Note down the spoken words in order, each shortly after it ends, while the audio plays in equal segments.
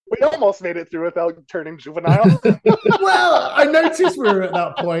We almost made it through without turning juvenile. Well, I noticed we were at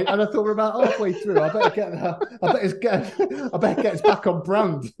that point, and I thought we're about halfway through. I better get us back on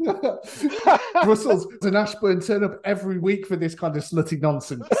brand. Brussels and Ashburn turn up every week for this kind of slutty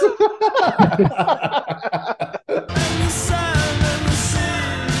nonsense.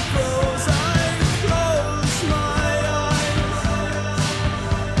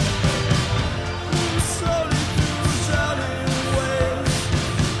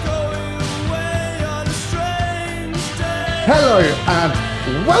 Hello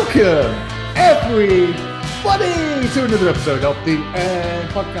and welcome, everybody, to another episode of the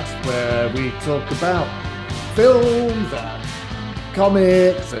podcast where we talk about films and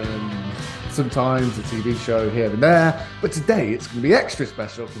comics and sometimes a TV show here and there. But today it's going to be extra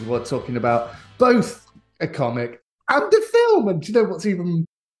special because we're talking about both a comic and a film. And do you know what's even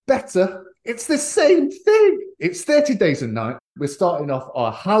better? It's the same thing. It's 30 Days a Night. We're starting off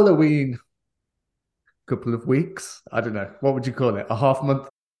our Halloween couple of weeks. I don't know. What would you call it? A half month?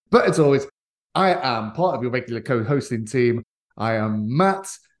 But as always, I am part of your regular co-hosting team. I am Matt,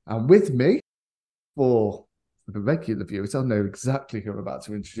 and with me, for the regular viewers, I'll know exactly who I'm about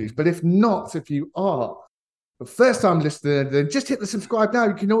to introduce. But if not, if you are a first-time listener, then just hit the subscribe now.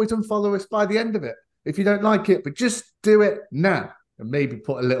 You can always unfollow us by the end of it if you don't like it, but just do it now and maybe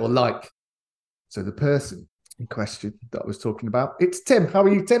put a little like. So the person in question that I was talking about, it's Tim. How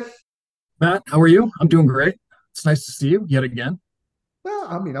are you, Tim? Matt, how are you? I'm doing great. It's nice to see you yet again. Well,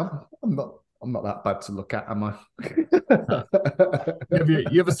 I mean, I'm not that bad to look at, am I?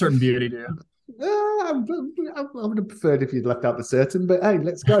 You have a certain beauty, do you? I would have preferred if you'd left out the certain, but hey,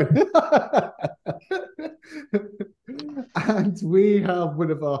 let's go. And we have one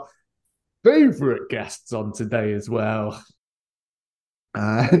of our favorite guests on today as well.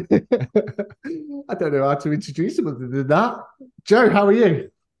 I don't know how to introduce him other than that. Joe, how are you?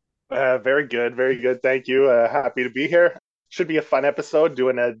 Very good, very good. Thank you. Happy to be here. Should be a fun episode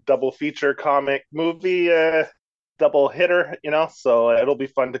doing a double feature comic movie, double hitter, so it'll be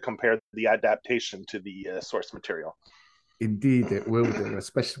fun to compare the adaptation to the source material. Indeed, it will do,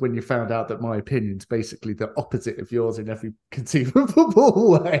 especially when you found out that my opinion's basically the opposite of yours in every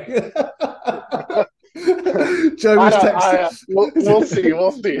conceivable way. Joe was texting.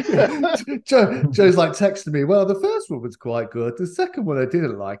 We'll see. Joe's like texting me. Well, the first one was quite good. The second one I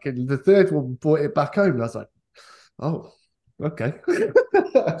didn't like, and the third one brought it back home. And I was like, oh, okay.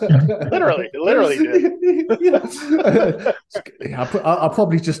 literally did. Yeah, I'll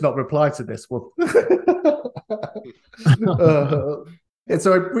probably just not reply to this one.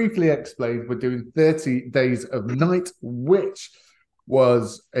 So I briefly explained we're doing 30 Days of Night, which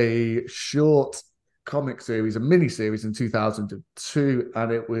was a short comic series, a mini series in 2002,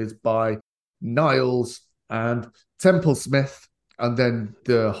 and it was by Niles and Temple Smith, and then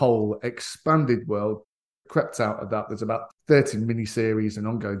the whole expanded world crept out of that. There's about 30 mini series and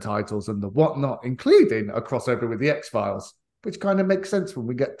ongoing titles and the whatnot, including a crossover with the X-Files, which kind of makes sense when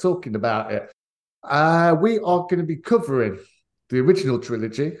we get talking about it. We are going to be covering the original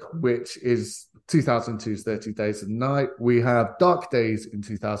trilogy, which is 2002's 30 Days of Night. We have Dark Days in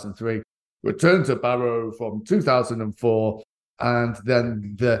 2003, Return to Barrow from 2004, and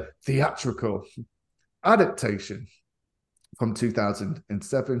then the theatrical adaptation from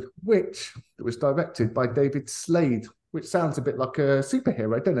 2007, which was directed by David Slade, which sounds a bit like a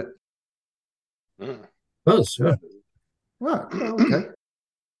superhero, doesn't it? Does, yeah. Right, well, okay.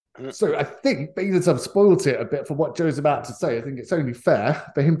 So I think, being that I've spoiled it a bit for what Joe's about to say, I think it's only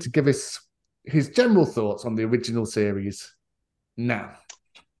fair for him to give us his general thoughts on the original series now.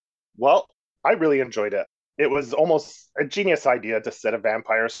 Well, I really enjoyed it. It was almost a genius idea to set a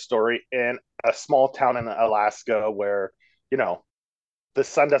vampire story in a small town in Alaska where, the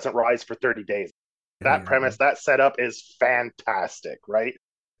sun doesn't rise for 30 days. That premise, that setup is fantastic, right?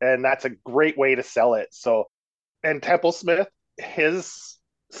 And that's a great way to sell it. So, and Temple Smith, his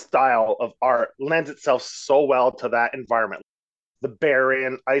style of art lends itself so well to that environment. The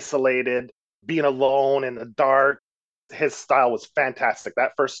barren, isolated, being alone in the dark. His style was fantastic.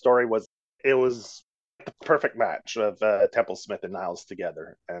 That first story was the perfect match of Temple Smith and Niles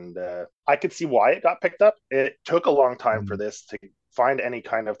together. And I could see why it got picked up. It took a long time for this to find any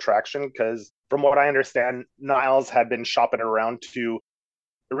kind of traction because from what I understand, Niles had been shopping around to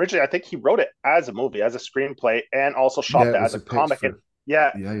originally, I think he wrote it as a movie, as a screenplay, and also shopped it as a comic. And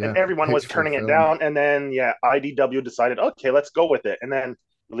and everyone was turning it down. And then, IDW decided, okay, let's go with it. And then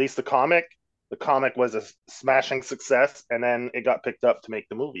released the comic. The comic was a smashing success, and then it got picked up to make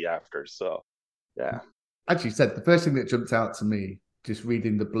the movie after. So, yeah. As you said, the first thing that jumped out to me, just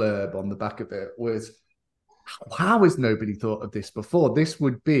reading the blurb on the back of it, was how has nobody thought of this before? This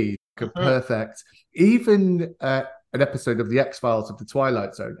would be a Mhm, perfect, even an episode of the X Files of the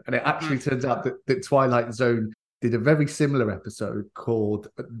Twilight Zone. And it mhm. actually turns out that Twilight Zone did a very similar episode called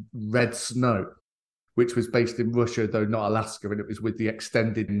Red Snow, which was based in Russia, though not Alaska, and it was with the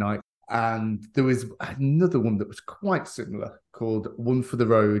extended night. And there was another one that was quite similar called One for the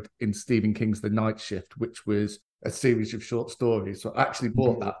Road in Stephen King's The Night Shift, which was a series of short stories. So I actually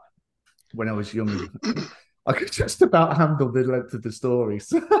bought that when I was young. I could just about handle the length of the stories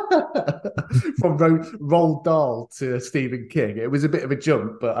from Roald Dahl to Stephen King. It was a bit of a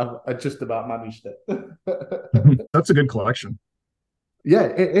jump, but I just about managed it. That's a good collection. Yeah,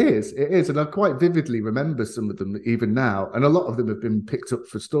 it is. It is. And I quite vividly remember some of them even now. And a lot of them have been picked up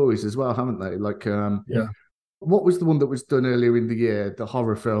for stories as well, haven't they? Like, Yeah. what was the one that was done earlier in the year? The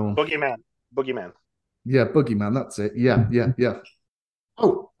horror film. Boogeyman. Boogeyman. Yeah, Boogeyman. That's it. Yeah, yeah, yeah.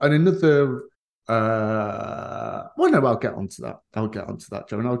 Oh, and another. Well, no, I'll get onto that. I'll get onto that,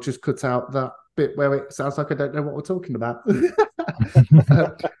 Joe. And I'll just cut out that bit where it sounds like I don't know what we're talking about. Uh,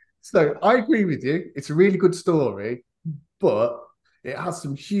 so I agree with you. It's a really good story, but it has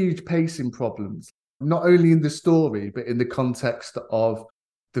some huge pacing problems, not only in the story, but in the context of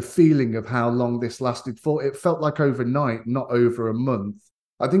the feeling of how long this lasted for. It felt like overnight, not over a month.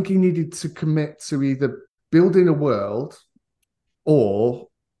 I think he needed to commit to either building a world or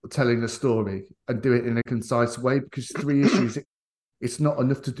telling a story and do it in a concise way because three issues, it's not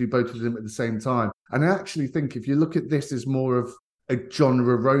enough to do both of them at the same time. And I actually think if you look at this as more of a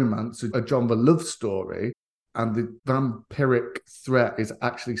genre romance, a genre love story, and the vampiric threat is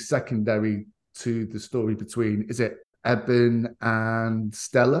actually secondary to the story between, is it Eben and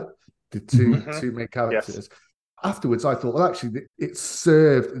Stella, the two Hmm. two main Yes. characters. Afterwards, I thought, well, actually, it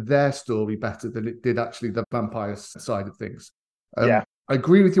served their story better than it did actually the vampire side of things. Yeah. I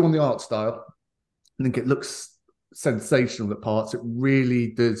agree with you on the art style. I think it looks sensational at parts. It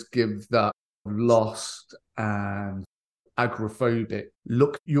really does give that lost and agoraphobic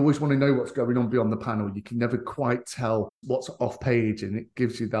look. You always want to know what's going on beyond the panel. You can never quite tell what's off page, and it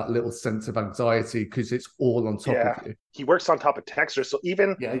gives you that little sense of anxiety because it's all on top of Yeah. you. He works on top of textures. So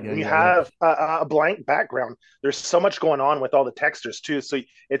even Yeah, yeah, when you yeah, yeah. have a blank background, there's so much going on with all the textures too. So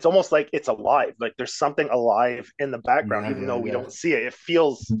it's almost like it's alive. Like there's something alive in the background, Yeah, even yeah, though we yeah. don't see it. It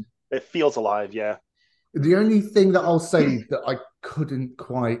feels alive. Yeah. The only thing that I'll say that I couldn't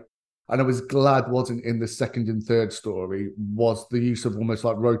quite, and I was glad wasn't in the second and third story, was the use of almost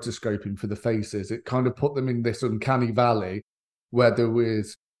like rotoscoping for the faces. It kind of put them in this uncanny valley where there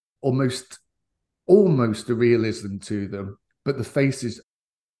was almost a realism to them, but the faces,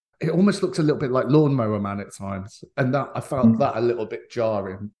 it almost looks a little bit like Lawnmower Man at times, and that I felt that a little bit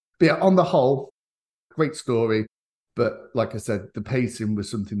jarring. But yeah, on the whole, great story. But like I said, the pacing was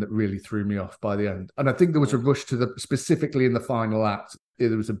something that really threw me off by the end. And I think there was a rush to the, specifically in the final act, there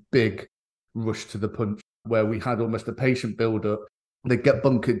was a big rush to the punch where we had almost a patient build up. They get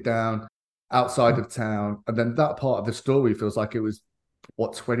bunkered down outside of town. And then that part of the story feels like it was,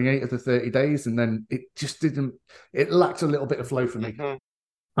 what, 28 of the 30 days? And then it just didn't, it lacked a little bit of flow for me. Hmm.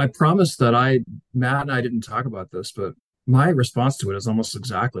 I promise that Matt and I didn't talk about this, but my response to it is almost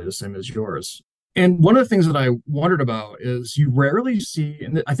exactly the same as yours. And one of the things that I wondered about is you rarely see,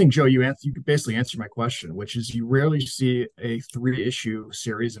 and I think Joe, you basically answered my question, which is you rarely see a three-issue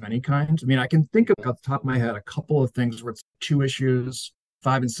series of any kind. I mean, I can think of off the top of my head a couple of things where it's two issues,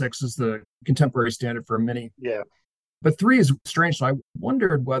 5 and 6 is the contemporary standard for a mini, Yeah. but three is strange. So I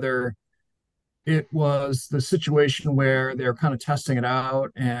wondered whether it was the situation where they're kind of testing it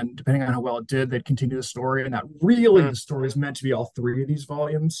out, and depending on how well it did, they'd continue the story, and that really Hmm. the story is meant to be all three of these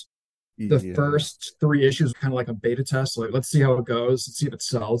volumes. The Yeah. first three issues kind of like a beta test, like let's see how it goes, let's see if it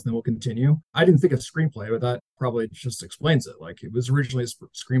sells, then we'll continue. I didn't think of screenplay, but that probably just explains it. Like it was originally a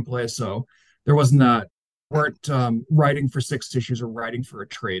screenplay, so there wasn't that weren't writing for 6 issues or writing for a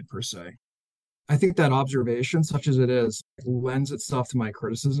trade per se. I think that observation, such as it is, lends itself to my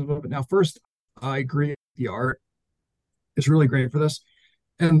criticism of it. Now, first, I agree the art is really great for this.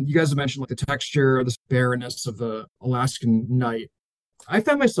 And you guys have mentioned like the texture, this barrenness of the Alaskan night. I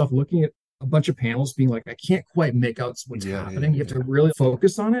found myself looking at a bunch of panels being like, I can't quite make out what's Yeah, yeah, happening. You have to yeah. really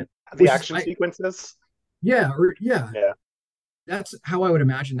focus on it, The which is action sequences. yeah, Yeah. that's how I would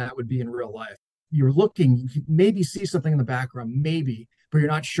imagine that would be in real life. You're looking, you can maybe see something in the background, maybe, but you're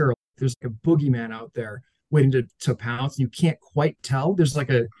not sure. There's like a boogeyman out there waiting to pounce. You can't quite tell. There's like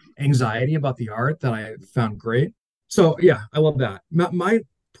a anxiety about the art that I found great. So yeah, I love that. My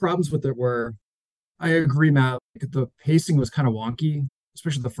problems with it were, I agree, Matt. Like, the pacing was kind of wonky,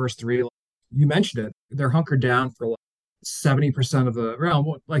 especially the first three. You mentioned it; they're hunkered down for like 70% of the around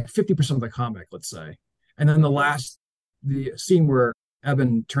like 50% of the comic, let's say, And then the scene where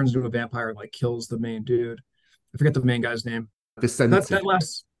Eben turns into a vampire and like kills the main dude. I forget the main guy's name. That Vicente. that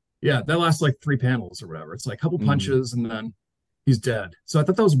lasts, yeah, that lasts like 3 panels or whatever. It's like a couple Mm. punches and then he's dead. So I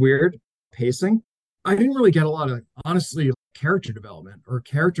thought that was weird pacing. I didn't really get a lot of honestly character development or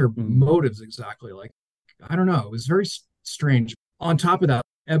character Mm. motives exactly. Like I don't know, it was very strange. On top of that,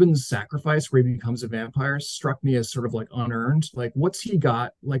 Eben's sacrifice where he becomes a vampire struck me as sort of like unearned. Like, what's he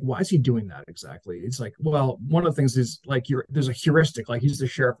got? Like, why is he doing that exactly? It's like, well, one of the things is like there's a heuristic, like he's the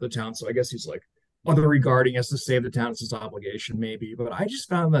sheriff of the town, so I guess he's like other regarding as to save the town. It's his obligation, maybe. But I just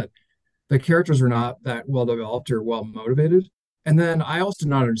found that the characters were not that well developed or well motivated. And then I also did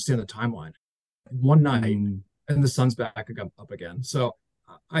not understand the timeline. One night Mm. and the sun's back up again. So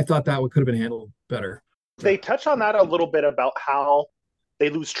I thought that could have been handled better. They touch on that a little bit about how they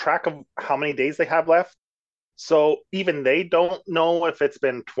lose track of how many days they have left. So even they don't know if it's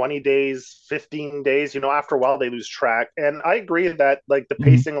been 20 days, 15 days, after a while they lose track. And I agree that like the Mhm.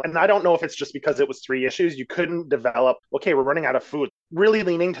 pacing, and I don't know if it's just because it was 3 issues, you couldn't develop, okay, we're running out of food, really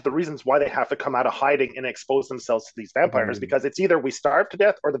leaning to the reasons why they have to come out of hiding and expose themselves to these vampires, Mm. because it's either we starve to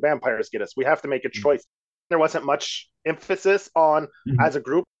death or the vampires get us. We have to make a choice. There wasn't much emphasis on, Mhm. as a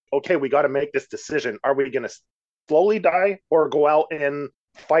group, okay, we got to make this decision. Are we going to slowly die or go out in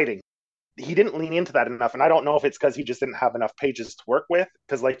fighting? He didn't lean into that enough. And I don't know if it's because he just didn't have enough pages to work with.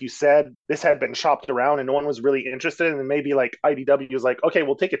 Because, like you said, this had been shopped around and no one was really interested. And maybe like IDW was like, okay,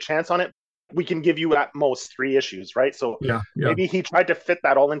 we'll take a chance on it. We can give you at most 3 issues, right? So Yeah, yeah, maybe he tried to fit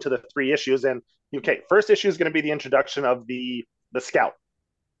that all into the 3 issues. And okay, first issue is going to be the introduction of the scout,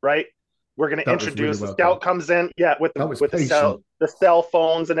 right? We're going to That was really introduce the well done. scout comes in, yeah, with That was with patient. the cell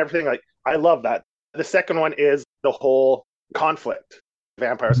phones and everything. Like I love that. The second one is the whole conflict,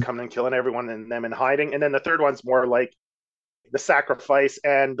 vampires Mhm. coming and killing everyone and them in hiding. And then the third one's more like the sacrifice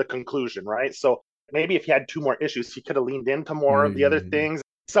and the conclusion, right? So maybe if he had 2 more issues, he could have leaned into more Yeah, of the yeah, other yeah. things.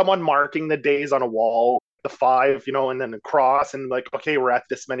 Someone marking the days on a wall, the five, and then the cross, and like, okay, we're at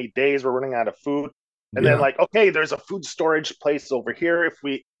this many days, we're running out of food. And then Yeah. like, okay, there's a food storage place over here. If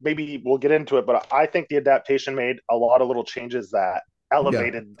we maybe we'll get into it, but I think the adaptation made a lot of little changes that Yeah,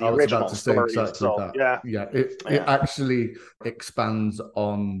 elevated I the was about original to say story. exactly So that. yeah, Yeah, it yeah. actually expands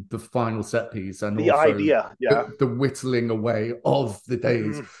on the final set piece and The also idea, yeah. the whittling away of the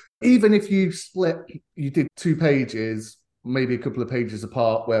days. Mm-hmm. Even if you did 2 pages, maybe a couple of pages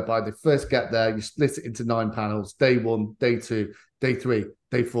apart, whereby they first get there, you split it into 9 panels: day one, day two, day three,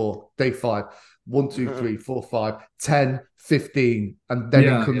 day four, day five. One, two, Mm-hmm. three, four, 5, 10, 15, and then Yeah,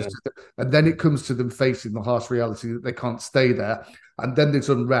 yeah. it comes to them facing the harsh reality that they can't stay there, and then there's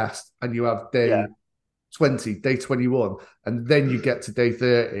unrest, and you have Yeah. day 20, day 21, and then you get to day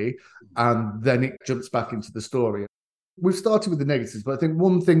 30, and then it jumps back into the story. We've started with the negatives, but I think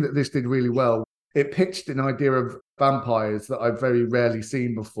one thing that this did really well, it pitched an idea of vampires that I've very rarely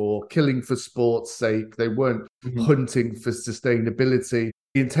seen before, killing for sport's sake. They weren't Mhm. hunting for sustainability.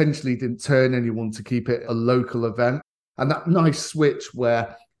 He intentionally didn't turn anyone to keep it a local event. And that nice switch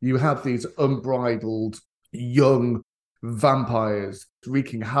where you have these unbridled young vampires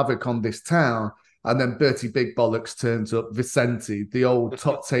wreaking havoc on this town. And then Bertie Big Bollocks turns up, Vicente, the old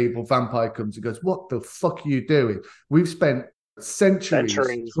top table vampire, comes and goes, "What the fuck are you doing? We've spent centuries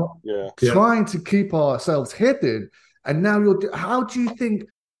Centuries. Yeah. Yeah. trying to keep ourselves hidden. And now how do you think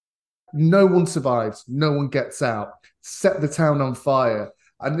no one survives? No one gets out. Set the town on fire."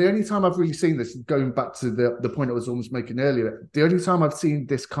 And the only time I've really seen this, going back to the point I was almost making earlier, the only time I've seen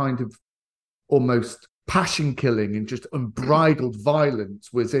this kind of almost passion killing and just unbridled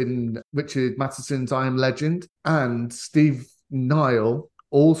violence was in Richard Matheson's I Am Legend. And Steve Niall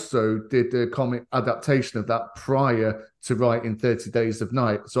also did a comic adaptation of that prior to writing 30 Days of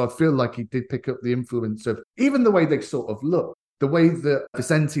Night. So I feel like he did pick up the influence of even the way they sort of look. The way that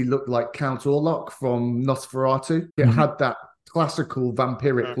Vicente looked like Count Orlok from Nosferatu, it Mhm. had that classical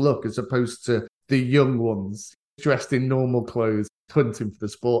vampiric look as opposed to the young ones dressed in normal clothes, hunting for the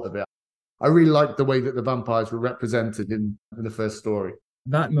sport of it. I really liked the way that the vampires were represented in the first story.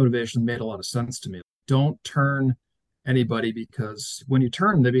 That motivation made a lot of sense to me. Don't turn anybody because when you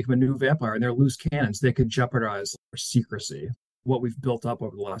turn, they become a new vampire and they're loose cannons. They could jeopardize our secrecy, what we've built up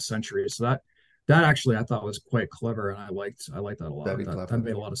over the last century. So that actually I thought was quite clever, and I liked that a lot. Very That clever.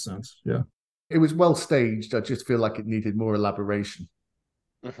 made a lot of sense. Yeah. It was well staged. I just feel like it needed more elaboration.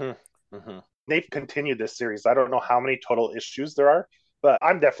 Mm-hmm. Mm-hmm. They've continued this series. I don't know how many total issues there are, but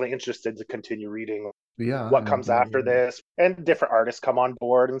I'm definitely interested to continue reading Yeah, I what am. comes Yeah, after yeah. this, and different artists come on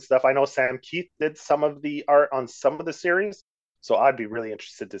board and stuff. I know Sam Keith did some of the art on some of the series, so I'd be really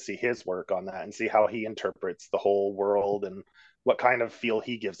interested to see his work on that and see how he interprets the whole world and what kind of feel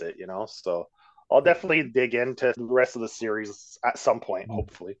he gives it. So I'll definitely dig into the rest of the series at some point,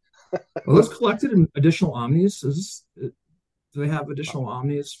 hopefully. Are those collected in additional omnis? Do they have additional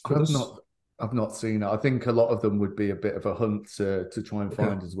omnis for I've this? not I've not seen it. I think a lot of them would be a bit of a hunt to try and Okay.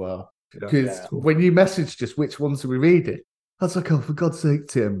 find as well. Yeah, Because Yeah. cool. when you messaged just which ones are we reading, I was like, oh, for God's sake,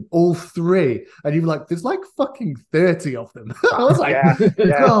 Tim, all three. And you were like, there's like fucking 30 of them. I was like, Yeah.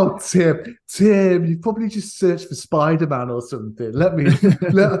 Yeah. oh, Tim, you probably just searched for Spider-Man or something. Let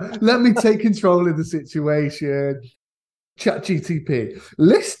me take control of the situation. ChatGTP,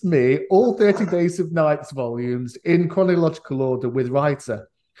 list me all 30 Days of Nights volumes in chronological order with writer.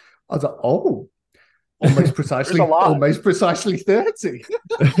 I was like, oh, There's a lot. almost precisely 30.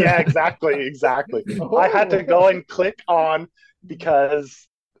 Yeah, exactly. I had to go and click on because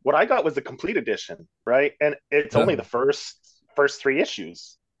what I got was the complete edition, right? And it's Yeah. only the first three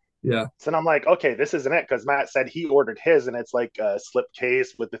issues. Yeah. So then I'm like, okay, this isn't it because Matt said he ordered his and it's like a slipcase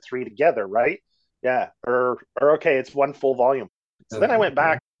with the three together, right? Yeah. Or okay, it's one full volume. So then I went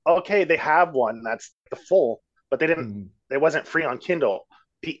back, okay, they have one that's the full, but it wasn't free on Kindle.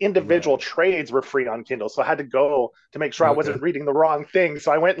 The individual trades were free on Kindle. So I had to go to make sure I wasn't reading the wrong thing.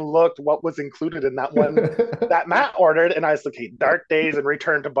 So I went and looked what was included in that one that Matt ordered. And I was like, okay, Dark Days and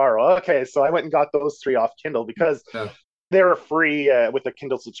Return to Borrow. Okay. So I went and got those three off Kindle because they were free with a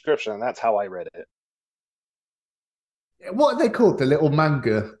Kindle subscription. And that's how I read it. What are they called? The little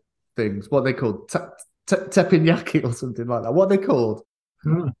manga things? What are they called? Teppanyaki or something like that. What are they called?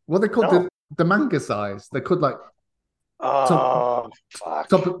 What are they called? No. The manga size. They could like Fuck. I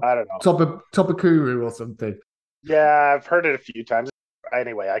don't know. Topakuru or something. Yeah, I've heard it a few times.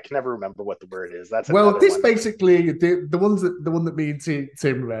 Anyway, I can never remember what the word is. That's well, this one. Basically the one that me and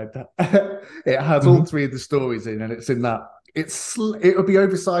Tim read. It has all three of the stories in, and it's in that. It'll be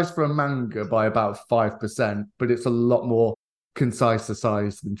oversized for a manga by about 5%, but it's a lot more concise a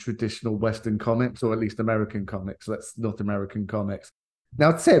size than traditional Western comics, or at least American comics. That's North American comics.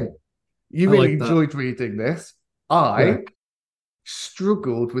 Now, Tim, you really enjoyed reading this. I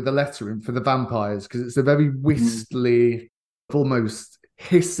struggled with the lettering for the vampires because it's a very whistly, almost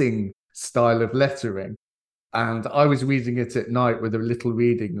hissing style of lettering. And I was reading it at night with a little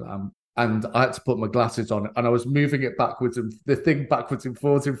reading lamp, and I had to put my glasses on, and I was moving it backwards and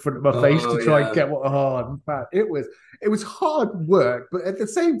forwards in front of my face to try and get what it was hard work, but at the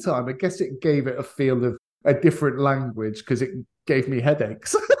same time, I guess it gave it a feel of a different language because it gave me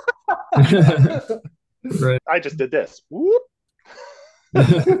headaches. Right. I just did this. Whoop.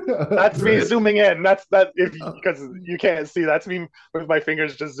 That's me zooming in. Because you can't see. That's me with my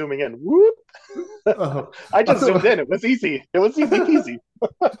fingers just zooming in. Whoop. I just zoomed in. It was easy. It was easy peasy.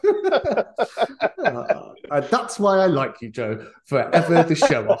 That's why I like you, Joe. Forever the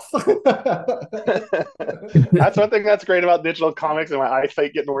show off. That's one thing that's great about digital comics, and my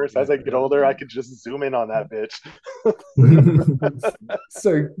eyesight getting worse as I get older. I could just zoom in on that bitch.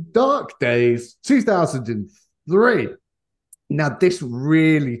 So, Dark Days, 2003. Now, this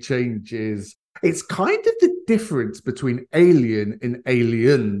really changes. It's kind of the difference between Alien and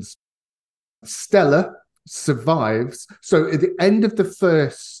Aliens. Stella survives. So at the end of the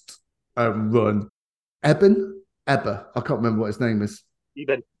first run, Eben, I can't remember what his name is.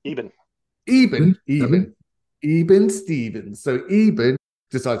 Eben Stevens. So Eben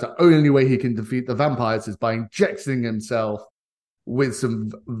decides the only way he can defeat the vampires is by injecting himself with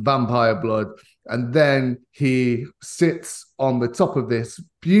some vampire blood. And then he sits on the top of this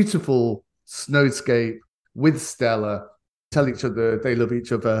beautiful snowscape with Stella, tell each other they love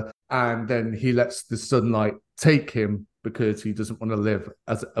each other, and then he lets the sunlight take him because he doesn't want to live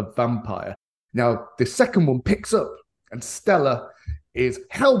as a vampire. Now, the second one picks up, and Stella is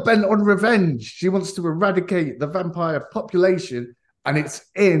hell-bent on revenge. She wants to eradicate the vampire population, and it's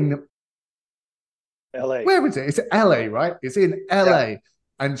in LA. Where is it? It's LA, right? It's in LA. Yeah.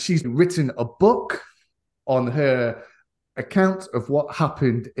 And she's written a book on her account of what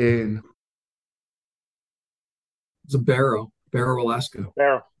happened in It's a Barrow, Alaska.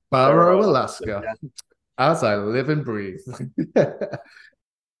 Barrow, Alaska. Yeah. As I live and breathe.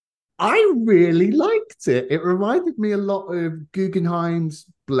 I really liked it. It reminded me a lot of Guggenheim's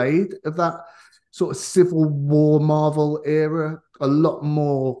Blade, of that sort of Civil War Marvel era. A lot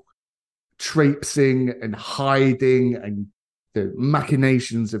more traipsing and hiding and the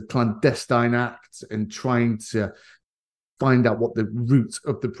machinations of clandestine acts and trying to find out what the root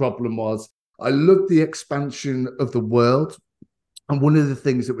of the problem was. I loved the expansion of the world. And one of the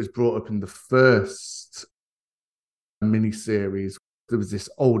things that was brought up in the first miniseries, there was this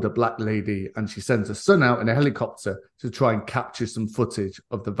older black lady, and she sends her son out in a helicopter to try and capture some footage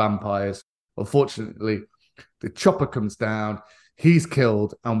of the vampires. Unfortunately, the chopper comes down. he's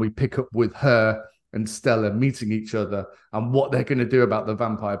killed, and we pick up with her and Stella meeting each other and what they're going to do about the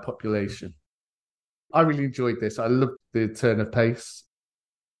vampire population. I really enjoyed this. I loved the turn of pace.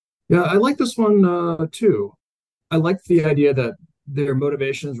 Yeah, I like this one too. I like the idea that their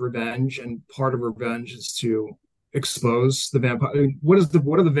motivation is revenge, and part of revenge is to expose the vampire. I mean, what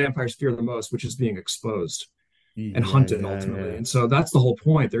do the vampires fear the most, which is being exposed and Yeah, hunted yeah, ultimately. yeah. And so that's the whole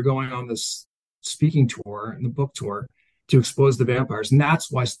point. They're going on this speaking tour and the book tour to expose the vampires. And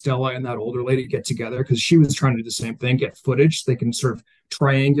that's why Stella and that older lady get together, because she was trying to do the same thing, get footage. They can sort of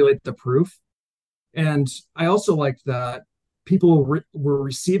triangulate the proof. And I also liked that people were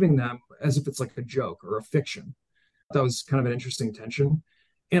receiving them as if it's like a joke or a fiction. That was kind of an interesting tension.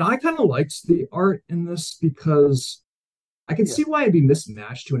 And I kind of liked the art in this because I can Yeah. see why it'd be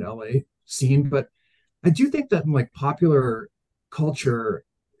mismatched to an LA scene, but I do think that in like popular culture,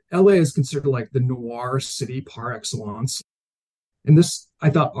 LA is considered like the noir city par excellence. And this, I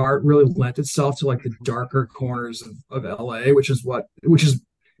thought art really lent itself to like the darker corners of LA, which is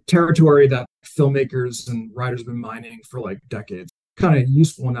territory that filmmakers and writers have been mining for like decades. Kind of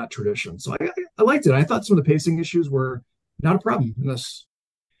useful in that tradition. So I liked it. I thought some of the pacing issues were not a problem in this.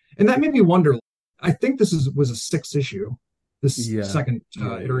 And that made me wonder. I think was a sixth issue, this Yeah. second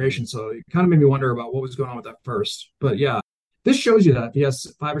Yeah, iteration. So it kind of made me wonder about what was going on with that first. But yeah, this shows you that if he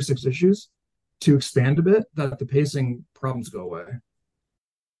has 5 or 6 issues to expand a bit, that the pacing problems go away.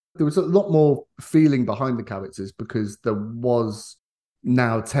 There was a lot more feeling behind the characters because there was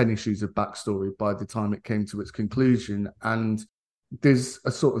now 10 issues of backstory by the time it came to its conclusion. And there's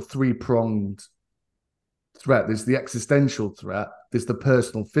a sort of three-pronged threat. There's the existential threat, there's the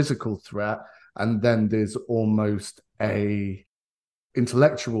personal physical threat, and then there's almost a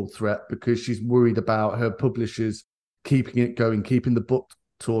intellectual threat because she's worried about her publishers keeping it going, keeping the book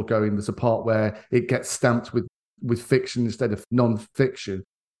tour going. There's a part where it gets stamped with fiction instead of non-fiction.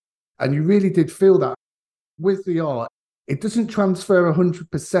 And you really did feel that with the art. It doesn't transfer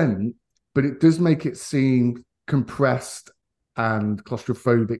 100%, but it does make it seem compressed and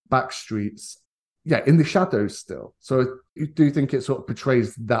claustrophobic back streets. Yeah, in the shadows still. So you do think it sort of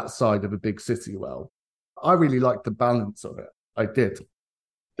portrays that side of a big city well. I really liked the balance of it. I did.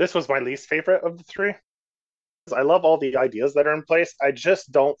 This was my least favorite of the three. I love all the ideas that are in place. I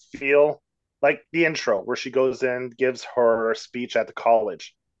just don't feel like the intro where she goes in, gives her speech at the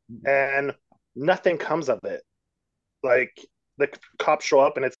college, and nothing comes of it. Like the cops show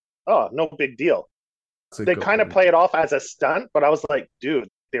up and it's, oh, no big deal. They kind of play it off as a stunt, but I was like, dude,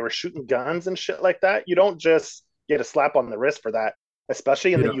 they were shooting guns and shit like that. You don't just get a slap on the wrist for that,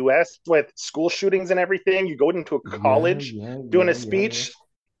 especially in the US with school shootings and everything. You go into a college doing a speech,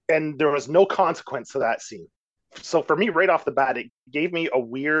 and there was no consequence to that scene. So for me, right off the bat, it gave me a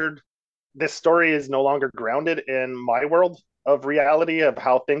weird. This story is no longer grounded in my world of reality of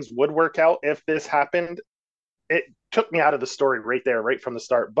how things would work out if this happened. It took me out of the story right there, right from the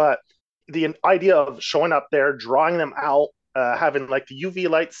start. But the idea of showing up there, drawing them out, having like the UV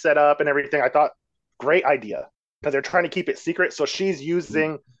lights set up and everything, I thought great idea because they're trying to keep it secret. So she's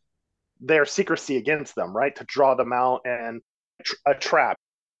using their secrecy against them, right, to draw them out and a trap.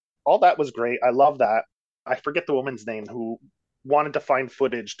 All that was great. I love that. I forget the woman's name who wanted to find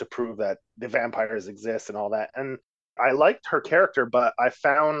footage to prove that the vampires exist and all that. And I liked her character, but I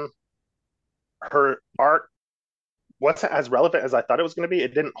found her art wasn't as relevant as I thought it was going to be.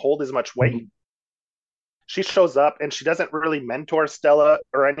 It didn't hold as much weight. She shows up and she doesn't really mentor Stella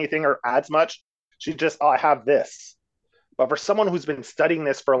or anything or adds much. She just, oh, I have this. But for someone who's been studying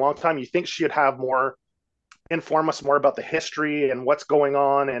this for a long time, you think she'd have more, inform us more about the history and what's going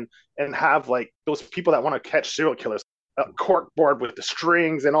on, and have like those people that want to catch serial killers, a cork board with the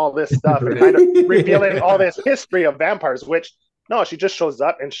strings and all this stuff, and kind of revealing all this history of vampires, which no, she just shows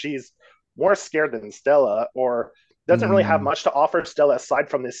up and she's more scared than Stella, or doesn't really have much to offer Stella aside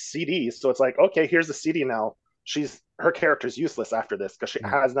from this CD. So it's like, okay, here's the CD now. Her character's useless after this because she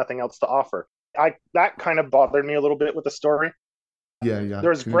has nothing else to offer. That kind of bothered me a little bit with the story. Yeah.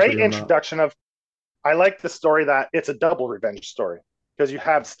 There's great introduction of. I like the story that it's a double revenge story because you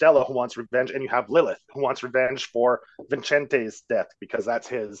have Stella who wants revenge and you have Lilith who wants revenge for Vincente's death because that's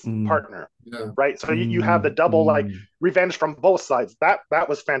his partner, right? So you have the double like revenge from both sides. That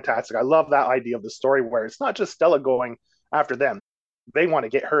was fantastic. I love that idea of the story where it's not just Stella going after them. They want to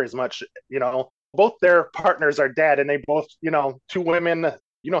get her as much, both their partners are dead and they both, two women.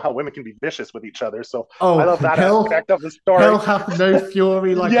 You know how women can be vicious with each other. So I love that aspect of the story. Hell hath no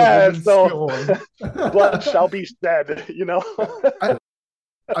fury like a woman's scorn. Blood shall be shed,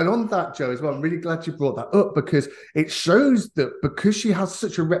 And on that, Joe, as well, I'm really glad you brought that up because it shows that because she has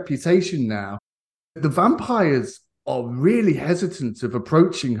such a reputation now, the vampires are really hesitant of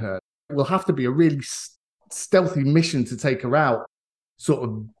approaching her. It will have to be a really stealthy mission to take her out, sort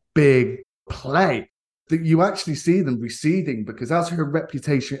of big play, that you actually see them receding, because as her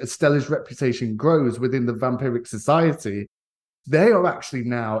reputation, as Stella's reputation grows within the vampiric society, they are actually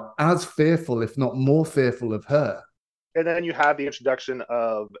now as fearful, if not more fearful, of her. And then you have the introduction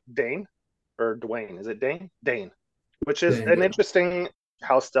of Dane or Dwayne. Is it Dane? Dane, which is Dang, an yeah. interesting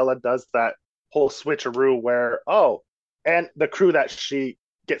how Stella does that whole switcheroo where, oh, and the crew that she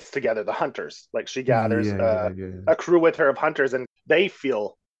gets together, the hunters, like she gathers Yeah. a crew with her of hunters, and they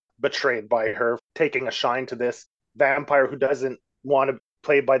feel betrayed by her taking a shine to this vampire who doesn't want to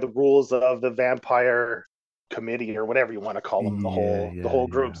play by the rules of the vampire committee or whatever you want to call them, the whole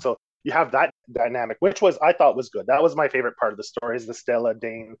group. Yeah. So you have that dynamic, which was I thought was good. That was my favorite part of the story, is the Stella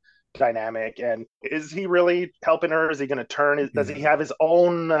Dane dynamic. And is he really helping her? Is he going to turn? Does he Yeah. have his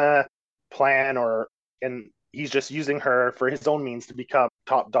own plan, or and he's just using her for his own means to become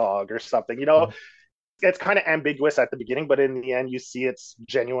top dog or something? It's kind of ambiguous at the beginning, but in the end, you see it's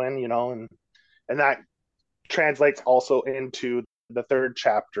genuine. And that translates also into the third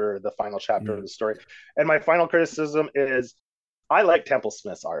chapter, the final chapter of Yeah. the story. And my final criticism is I like Temple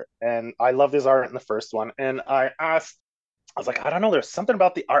Smith's art, and I loved his art in the first one. And I was like, I don't know, there's something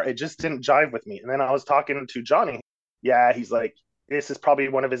about the art, it just didn't jive with me. And then I was talking to Johnny. Yeah, he's like, this is probably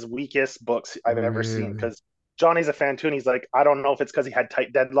one of his weakest books I've ever seen, Really? because Johnny's a fan too, and he's like, I don't know if it's because he had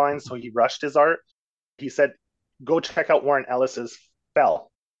tight deadlines, so he rushed his art. He said, go check out Warren Ellis's Fell,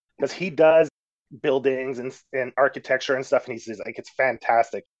 because he does buildings and architecture and stuff, and he says like it's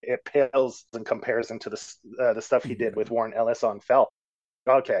fantastic. It pales in comparison to the stuff he did Yeah. with Warren Ellis on Fell.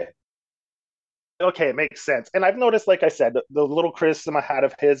 Okay, okay, it makes sense. And I've noticed, like I said, the little criticism I had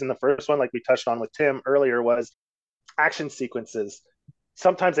of his in the first one, like we touched on with Tim earlier, was action sequences.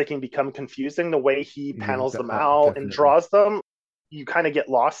 Sometimes they can become confusing the way he Yeah, panels them out and definitely. draws them. You kind of get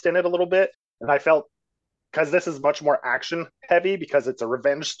lost in it a little bit. And I felt, because this is much more action heavy, because it's a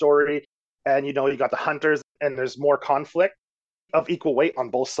revenge story, and you got the hunters, and there's more conflict of equal weight on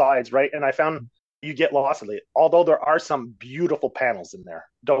both sides, right? And I found you get lost in it. Although there are some beautiful panels in there.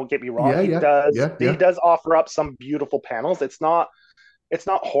 Don't get me wrong. Yeah, He yeah, does yeah, he yeah. does offer up some beautiful panels. It's not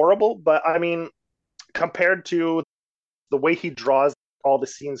horrible, but I mean, compared to the way he draws all the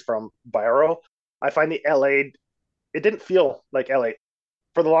scenes from Byro, I find the LA, it didn't feel like LA.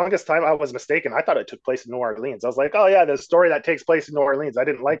 For the longest time, I was mistaken. I thought it took place in New Orleans. I was like, oh yeah, the story that takes place in New Orleans. I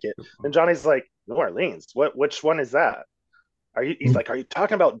didn't like it. And Johnny's like, New Orleans? Which one is that? He's like, are you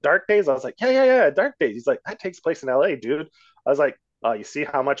talking about Dark Days? I was like, yeah, Dark Days. He's like, that takes place in LA, dude. I was like, oh, you see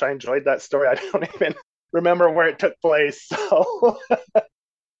how much I enjoyed that story? I don't even remember where it took place. So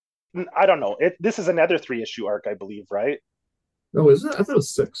I don't know. This is another 3 issue arc, I believe, right? Oh, is it? I thought it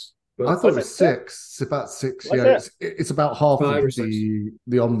was six, I but thought it Was was it six? six. It's about six. Was Yeah, it? it's about half five of or six.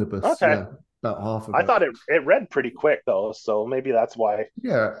 the omnibus. Okay. Yeah, about half of I it. thought it read pretty quick though, so maybe that's why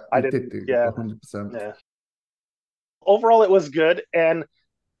Yeah, I it did didn't. do Yeah, 100%. yeah. Overall, it was good, and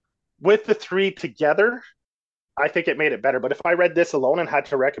with the three together, I think it made it better. But if I read this alone and had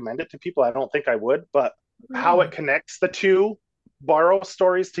to recommend it to people, I don't think I would. But how it connects the two borrow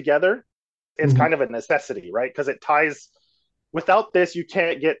stories together, it's Mhm. kind of a necessity, right? Because it ties. Without this, you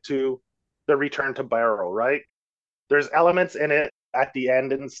can't get to the return to Barrow, right? There's elements in it at the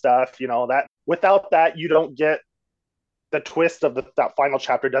end and stuff, that without that, you don't get the twist of that final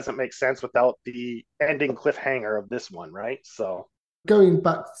chapter. Doesn't make sense without the ending cliffhanger of this one, right? So Going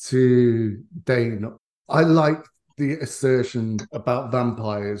back to Dane, I like the assertion about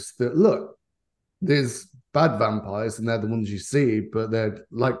vampires that look, there's bad vampires and they're the ones you see, but they're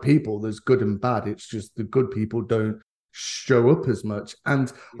like people, there's good and bad. It's just the good people don't show up as much.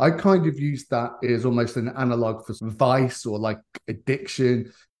 And I kind of use that as almost an analog for vice or like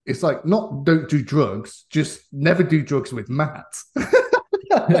addiction. It's like, not don't do drugs, just never do drugs with Matt.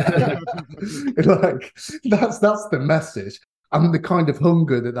 Like that's the message, and the kind of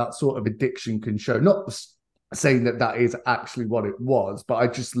hunger that sort of addiction can show. Not saying that is actually what it was, but I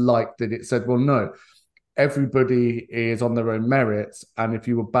just like that it said, well, no, everybody is on their own merits, and if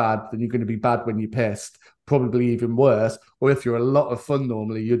you were bad, then you're going to be bad when you're pissed, probably even worse. Or if you're a lot of fun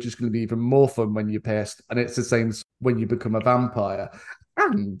normally, you're just going to be even more fun when you're pissed, and it's the same when you become a vampire.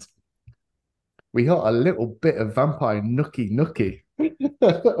 And we got a little bit of vampire nookie.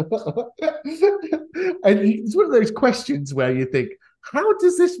 And it's one of those questions where you think, how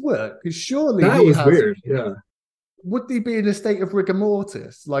does this work? Because surely That he was has. weird. Yeah. Would he be in a state of rigor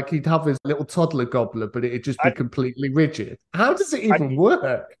mortis? Like he'd have his little toddler gobbler, but it'd just be I completely rigid. How does it I even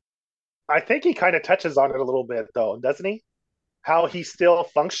work? I think he kind of touches on it a little bit though, doesn't he? How he still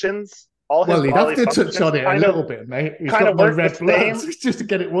functions all his Well, he'd have bodily to touch functions on it a little bit, mate. He's got no work the red blood same. just to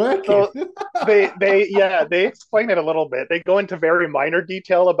get it working. So they explain it a little bit. They go into very minor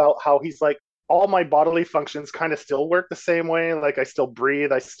detail about how he's like, all my bodily functions kind of still work the same way. Like I still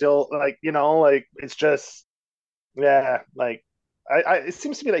breathe. I still like, like it's just, yeah, like it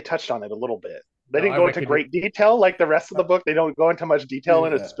seems to me they touched on it a little bit. They No, didn't I go into reckon great detail like the rest of the book. They don't go into much detail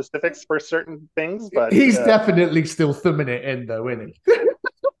into yeah. specifics for certain things, but He's definitely still thumbing it in, though, isn't he?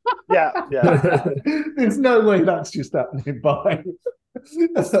 yeah. There's no way that's just happening by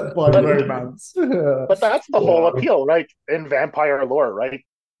But romance. but that's the whole Wow. appeal, right? In vampire lore, right?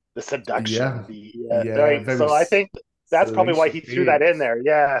 The seduction, Yeah, the yeah, right. very So I think that's probably why salacious he threw that in beings. there.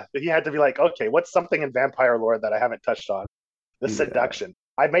 Yeah, he had to be like, okay, what's something in vampire lore that I haven't touched on? The Yeah. seduction.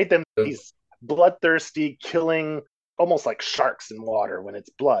 I made them these bloodthirsty, killing, almost like sharks in water when it's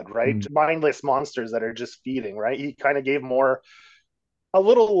blood, right? Mm. Mindless monsters that are just feeding, right? He kind of gave more, a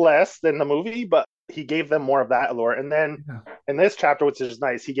little less than the movie, but he gave them more of that lore. And then Yeah. in this chapter, which is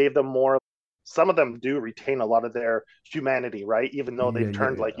nice, he gave them more. Some of them do retain a lot of their humanity, right? Even though Yeah, they've yeah,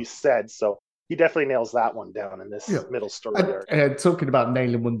 turned, like yeah. you said. So he definitely nails that one down in Yeah. this middle story arc. Talking about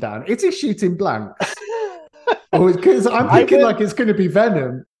nailing one down, is it shooting blanks? Or because I'm I thinking would. like it's going to be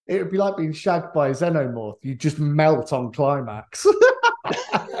Venom. It would be like being shagged by a xenomorph. You just melt on climax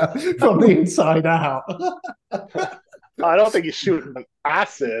from the inside out. I don't think he's shooting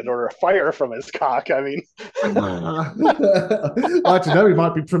acid or a fire from his cock. I mean, I don't know. He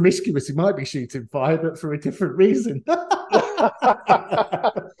might be promiscuous. He might be shooting fire, but for a different reason. when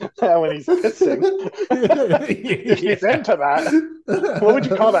he's pissing, if he's into that, what would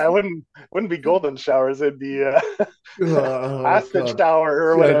you call that? It wouldn't be golden showers. It'd be Oh acid God! shower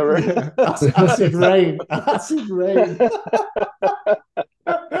or Yeah, whatever. yeah. Acid rain. Acid rain.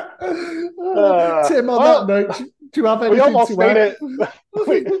 Tim, on that Well, note, do you have we anything almost to made add?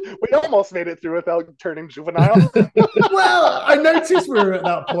 it. We almost made it through without turning juvenile. Well, I noticed we were at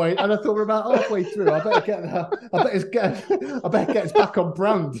that point, and I thought we're about halfway through. I better get us back on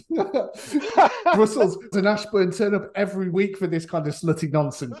brand. Brussels and Ashburn turn up every week for this kind of slutty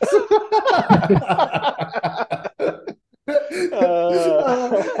nonsense.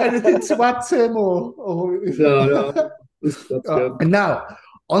 Anything to add, Tim? No. That's good. And now,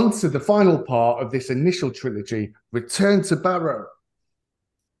 on to the final part of this initial trilogy, Return to Barrow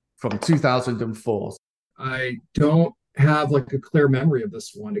from 2004. I don't have like a clear memory of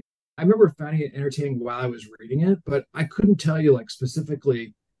this one. I remember finding it entertaining while I was reading it, but I couldn't tell you like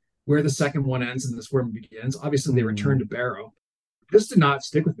specifically where the second one ends and this one begins. Obviously, they return to Barrow. This did not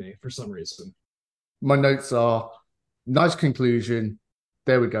stick with me for some reason. My notes are nice conclusion.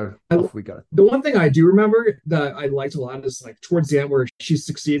 There we go. Off we go. The one thing I do remember that I liked a lot is like towards the end where she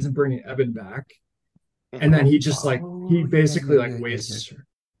succeeds in bringing Evan back, and then he just like he basically wastes her.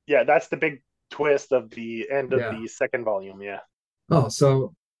 Yeah, that's the big twist of the end of Yeah. the second volume. Yeah. Oh,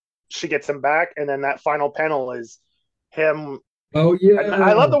 so She gets him back, and then that final panel is him. oh And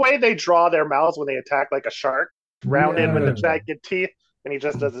I love yeah, the way they draw their mouths when they attack like a shark, rounded with the Yeah. jagged teeth, and he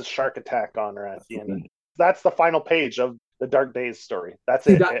just does his shark attack on her at the end. That's the final page of the Dark Days story. That's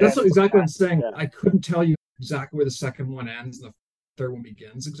See, it. that's exactly what I'm saying. Yeah. I couldn't tell you exactly where the second one ends and the third one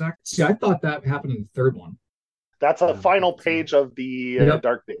begins exactly. See, I thought that happened in the third one. That's a final page of the Yep.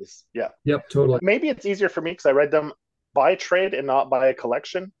 Dark Days. Yeah. Yep, totally. Maybe it's easier for me because I read them by trade and not by a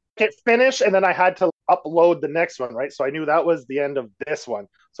collection. Get finished, and then I had to upload the next one, right? So I knew that was the end of this one.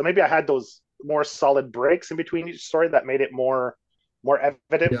 So maybe I had those more solid breaks in between each story that made it more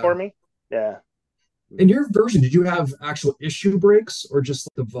evident for me. Yeah. In your version, did you have actual issue breaks or just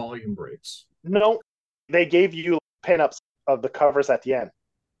the volume breaks? No, they gave you pinups of the covers at the end,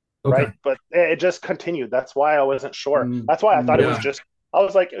 Okay. right? But it just continued. That's why I wasn't sure. That's why I thought it was just. I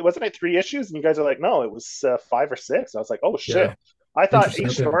was like, wasn't it 3 issues? And you guys are like, no, it was 5 or 6. I was like, oh shit. Yeah. I thought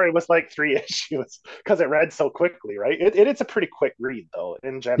each story was like 3 issues because it read so quickly, right? It's a pretty quick read though,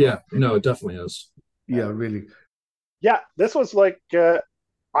 in general. Yeah, no, it definitely is. Yeah, really. Yeah, this was like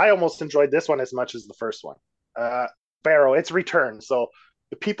I almost enjoyed this one as much as the first one. Barrow, it's Return. So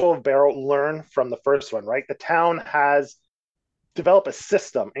the people of Barrow learn from the first one, right? The town has developed a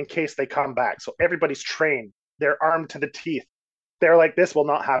system in case they come back. So everybody's trained. They're armed to the teeth. They're like, this will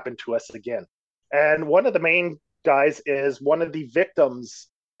not happen to us again. And one of the main guys is one of the victims.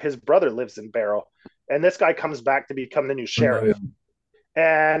 His brother lives in Barrow. And this guy comes back to become the new sheriff.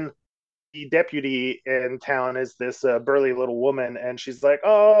 And the deputy in town is this burly little woman, and she's like,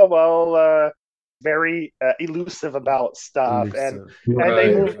 oh well, very elusive about stuff. And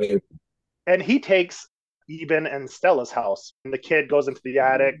they move, and he takes Eben and Stella's house, and the kid goes into the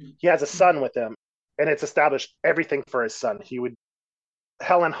attic. He has a son with him, and it's established everything for his son. He would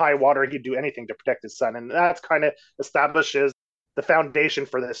hell and high water, he'd do anything to protect his son. And that's kind of establishes the foundation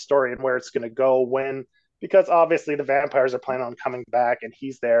for this story and where it's going to go when, because obviously the vampires are planning on coming back and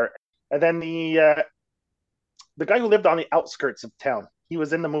he's there. And then the guy who lived on the outskirts of town, he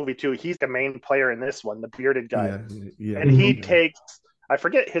was in the movie too. He's the main player in this one, the bearded guy. Yeah, yeah. And he takes, I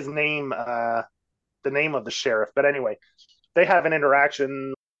forget his name, the name of the sheriff, but anyway, they have an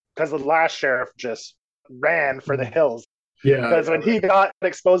interaction because the last sheriff just ran for the hills. Yeah. Because when he got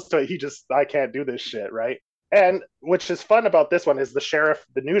exposed to it, he just, I can't do this shit, right? And which is fun about this one is the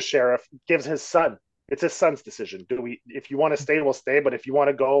new sheriff, gives his son. It's his son's decision. If you want to stay, we'll stay. But if you want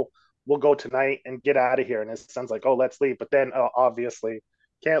to go, we'll go tonight and get out of here. And his son's like, oh, let's leave. But then obviously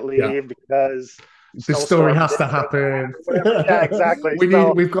can't leave because the story has to happen. Yeah, exactly.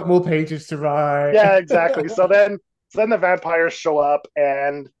 We've got more pages to write. Yeah, exactly. So then the vampires show up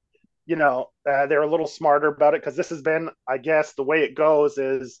and they're a little smarter about it because this has been, I guess, the way it goes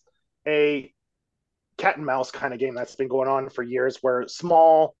is a cat and mouse kind of game that's been going on for years where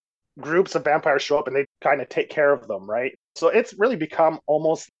small groups of vampires show up and they kind of take care of them, right? So it's really become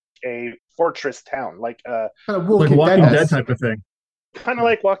almost a fortress town, like kind of Walking Dead type of thing. Kind of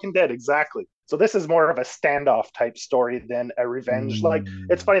like Walking Dead, exactly. So this is more of a standoff type story than a revenge. Like,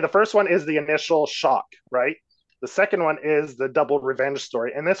 it's funny, the first one is the initial shock, right? The second one is the double revenge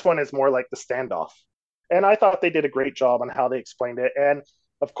story, and this one is more like the standoff. And I thought they did a great job on how they explained it. And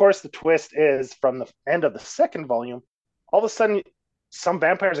of course, the twist is from the end of the second volume, all of a sudden, some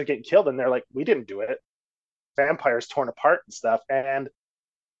vampires are getting killed, and they're like, "We didn't do it." Vampires torn apart and stuff. And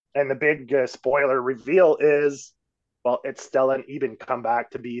the big spoiler reveal is, well, it's Stella and Eben come back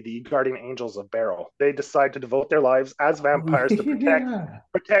to be the guardian angels of Barrow. They decide to devote their lives as vampires to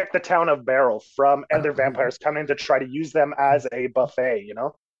protect the town of Barrow from other vampires coming to try to use them as a buffet,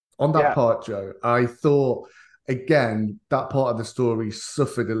 On that part, Joe, I thought, again, that part of the story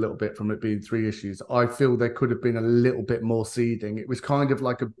suffered a little bit from it being 3 issues. I feel there could have been a little bit more seeding. It was kind of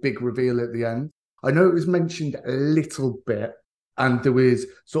like a big reveal at the end. I know it was mentioned a little bit, and there was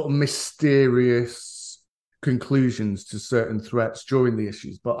sort of mysterious conclusions to certain threats during the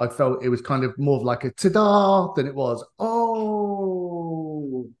issues, but I felt it was kind of more of like a ta-da than it was,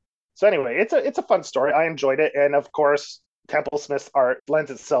 oh. So anyway, it's a fun story. I enjoyed it. And of course, Temple Smith's art lends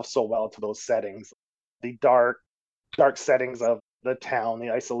itself so well to those settings. The dark settings of the town,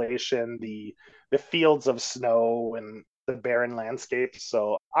 the isolation, the fields of snow and the barren landscape.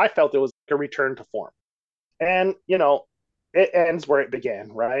 So I felt it was a return to form. And, it ends where it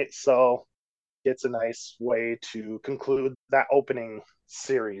began, right? So it's a nice way to conclude that opening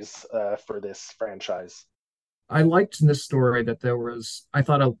series for this franchise. I liked in this story that there was, I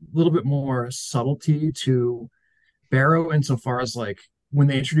thought, a little bit more subtlety to Barrow insofar as like when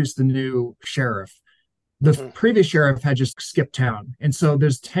they introduced the new sheriff, the previous sheriff had just skipped town. And so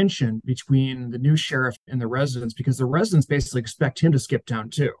there's tension between the new sheriff and the residents because the residents basically expect him to skip town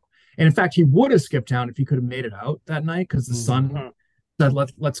too. And in fact, he would have skipped town if he could have made it out that night because the son said,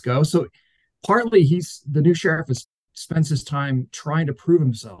 let's go. So partly the new sheriff spends his time trying to prove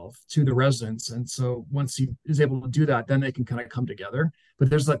himself to the residents. And so once he is able to do that, then they can kind of come together. But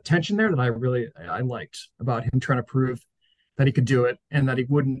there's that tension there that I liked about him trying to prove that he could do it and that he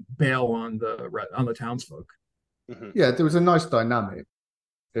wouldn't bail on the townsfolk. Yeah, there was a nice dynamic.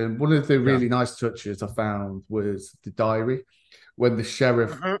 And one of the really nice touches I found was the diary when the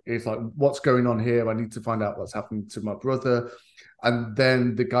sheriff is like, what's going on here? I need to find out what's happened to my brother. And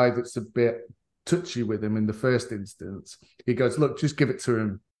then the guy that's a bit touchy with him in the first instance, he goes, look, just give it to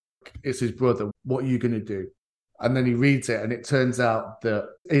him. It's his brother. What are you going to do? And then he reads it, and it turns out that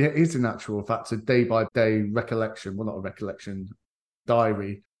it is in actual fact a day-by-day recollection, well, not a recollection,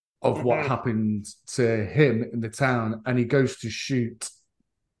 diary of what happened to him in the town. And he goes to shoot.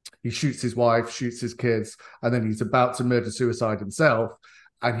 He shoots his wife, shoots his kids, and then he's about to murder-suicide himself,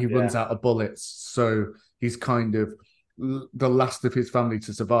 and he runs out of bullets. So he's kind of the last of his family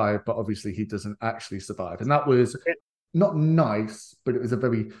to survive, but obviously he doesn't actually survive. And that was not nice, but it was a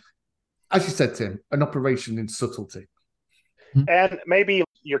very, as you said, Tim, an operation in subtlety. And maybe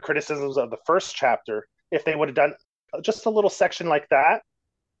your criticisms of the first chapter, if they would have done just a little section like that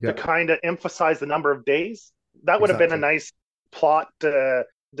to kind of emphasize the number of days, that would have been a nice plot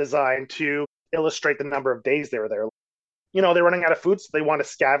design to illustrate the number of days they were there. They're running out of food, so they want to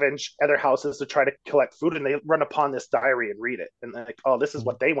scavenge other houses to try to collect food, and they run upon this diary and read it. And they're like, oh, this is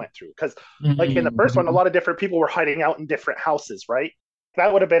what they went through. Because like in the first one, a lot of different people were hiding out in different houses, right?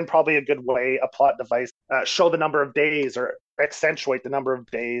 That would have been probably a good way, a plot device, show the number of days or accentuate the number of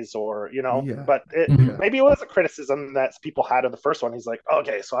days, or Yeah, but Mhm. yeah. maybe it was a criticism that people had of the first one. He's like,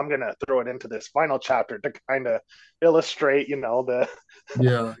 okay, so I'm gonna throw it into this final chapter to kind of illustrate, the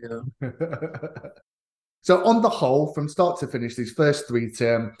Yeah, yeah. So on the whole, from start to finish, these first three,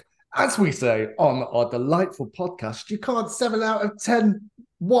 Tim, as we say on our delightful podcast, you can't 7 out of 10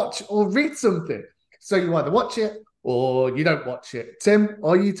 watch or read something. So you either watch it or you don't watch it. Tim,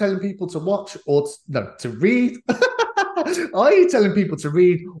 are you telling people to watch or no, to read? Are you telling people to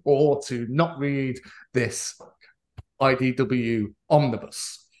read or to not read this IDW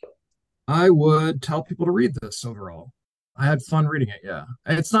omnibus? I would tell people to read this overall. I had fun reading it, yeah.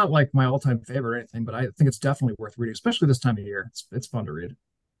 It's not like my all-time favorite or anything, but I think it's definitely worth reading, especially this time of year. It's fun to read.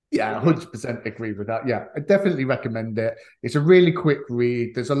 Yeah, Mhm. 100% agree with that. Yeah, I definitely recommend it. It's a really quick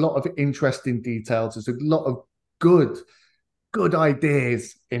read. There's a lot of interesting details. There's a lot of good, good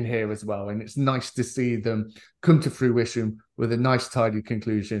ideas in here as well. And it's nice to see them come to fruition with a nice, tidy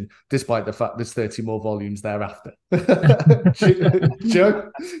conclusion, despite the fact there's 30 more volumes thereafter.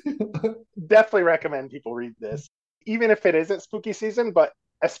 Joe? Definitely recommend people read this, even if it isn't spooky season, but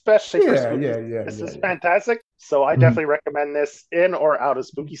especially for Yeah, spooky yeah, season. yeah, This yeah, is yeah. fantastic. So I Mhm. definitely recommend this in or out of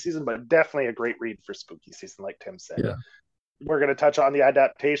spooky season, but definitely a great read for spooky season, like Tim said. Yeah. We're going to touch on the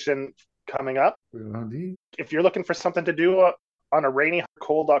adaptation coming up. If you're looking for something to do on a rainy,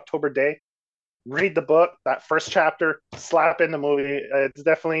 cold October day, read the book, that first chapter, slap in the movie. It's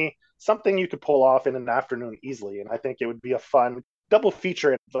definitely something you could pull off in an afternoon easily. And I think it would be a fun double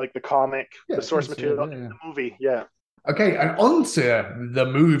feature, like the comic, the Yeah, source easier, material, yeah, and yeah. the movie. Yeah. Okay, and on to the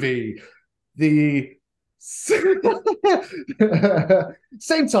movie. The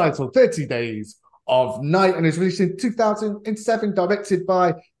same title, 30 Days of Night, and it was released in 2007, directed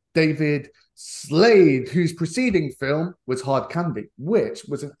by David Slade, whose preceding film was Hard Candy, which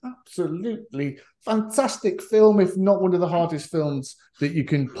was an absolutely fantastic film, if not one of the hardest films that you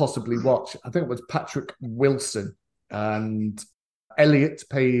can possibly watch. I think it was Patrick Wilson and Elliot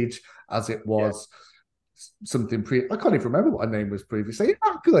Page, as it Yeah. was something I can't even remember what her name was previously. It's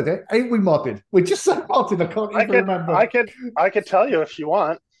not good, ain't we modded? We're just so modded, I can't I even could, remember. I could, I could tell you if you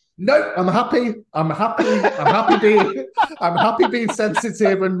want. No, I'm happy. I'm happy being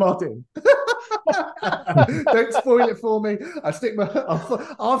sensitive and modding. Don't spoil it for me.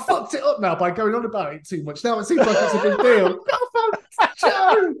 I've fucked it up now by going on about it too much. Now it seems like it's a big deal.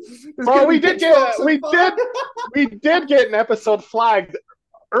 Joe, there's going Well, to be pitchforks and fire. we did get an episode flagged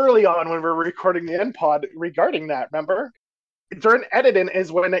early on when we were recording the end pod regarding that. Remember, during editing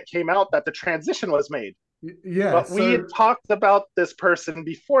is when it came out that the transition was made. Yeah, But we had so talked about this person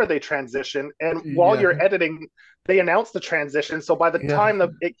before they transitioned, and while yeah, you're editing, they announced the transition. So by the yeah, time that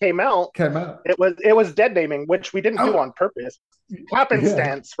it came out, came out. it was dead naming, which we didn't do Oh, on purpose. yeah.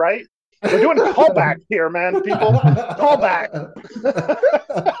 Happenstance, right? We're doing callback here, man. People, callback.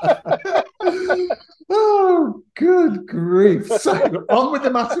 Oh, good grief. So, on with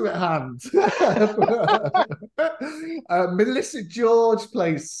the matter at hand. Melissa George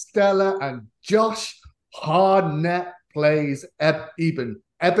plays Stella, and Josh Harnett plays Eben.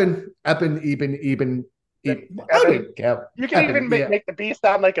 And I Evan, don't care. you can Eben, even yeah. make the B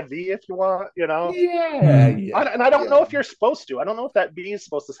sound like a V if you want. Yeah, Mhm. yeah, And I don't yeah. know if you're supposed to. I don't know if that B is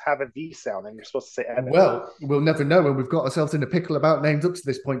supposed to have a V sound, and you're supposed to say Evan. Well, we'll never know, and we've got ourselves in a pickle about names up to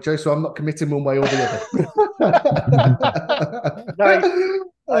this point, Joe. So I'm not committing one way or the Nice,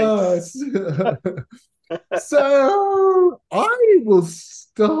 other. nice. So I will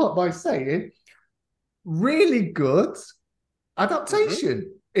start by saying, really good Mm-hmm.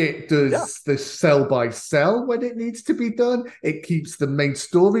 adaptation. It Yeah. does the cell by cell when it needs to be done. It keeps the main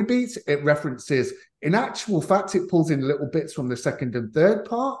story beats. It references, in actual fact, it pulls in little bits from the second and third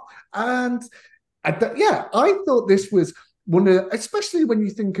part. And yeah, I thought this was one of, especially when you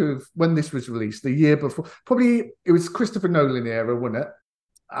think of when this was released, the year before, probably it was Christopher Nolan era, wasn't it?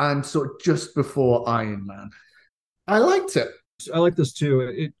 And sort of just before Iron Man. I liked it. I like this too.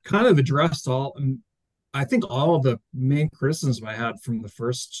 It kind of addressed all, and I think all of the main criticism I had from the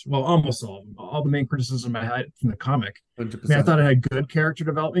first, well, almost all the main criticism I had from the comic. I mean, I 100%. thought it had good character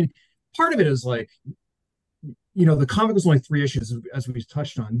development. Part of it is like, the comic was only 3 issues, as we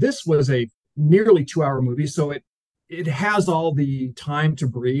touched on. This was a nearly 2 hour movie, so it has all the time to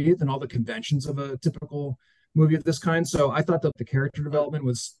breathe and all the conventions of a typical movie of this kind. So I thought that the character development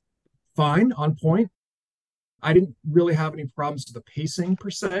was fine, on point. I didn't really have any problems with the pacing per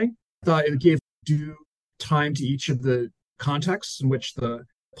se. I thought it gave due time to each of the contexts in which the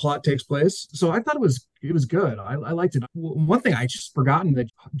plot takes place. So I thought it was good. I liked it. One thing I just forgotten that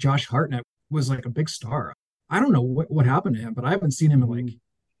Josh Hartnett was like a big star. I don't know what happened to him, but I haven't seen him in like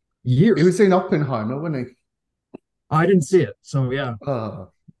He years. was in Oppenheimer, wasn't he? I didn't see it, so yeah. Oh,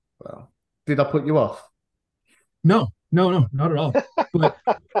 well. Did I put you off? No, no, no, not at all. But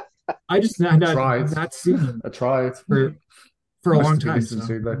I just I not tried. not seen him I tried. for a Most long of you time. listen So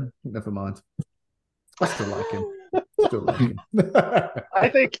to, though. Never mind. I still like him. Still like him. I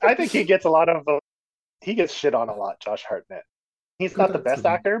think he gets a lot of he gets shit on a lot, Josh Hartnett. He's Good not the actor. best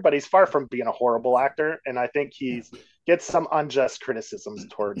actor, but he's far from being a horrible actor, and I think he's gets some unjust criticisms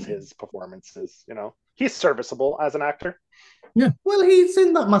towards his performances. He's serviceable as an actor. yeah, Well, he's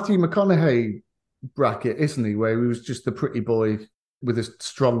in that Matthew McConaughey bracket, isn't he? Where he was just the pretty boy with a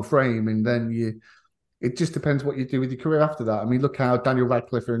strong frame, and then it just depends what you do with your career after that. I mean, look how Daniel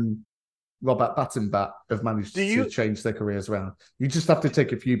Radcliffe and Robert Pattinson have Do managed to you change their careers around. You just have to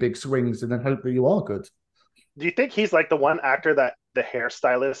take a few big swings and then hope that you are good. do you think he's like the one actor that the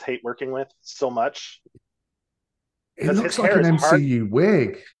hairstylists hate working with so much? It Because his looks like hair an is hard. MCU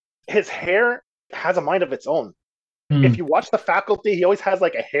wig. His hair has a mind of its own. If mm, you watch The Faculty, he always has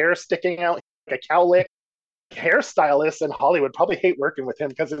like a hair sticking out, like a cowlick. Hairstylists in Hollywood probably hate working with him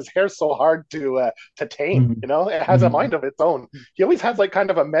because his hair's so hard to tame. mm, It has a mm. mind of its own. He always has like kind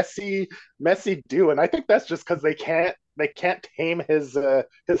of a messy do, and I think that's just because they can't tame his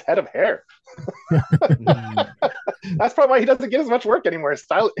head of hair. Mm. That's probably why he doesn't get as much work anymore.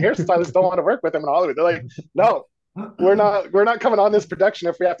 Hairstylists don't want to work with him in Hollywood. They're like, no, we're not coming on this production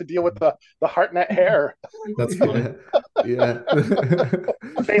if we have to deal with the Hartnett hair. That's funny. Yeah.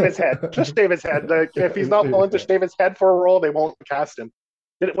 Shave his head. Just shave his head. Like, if he's not willing to shave his head for a role, they won't cast him.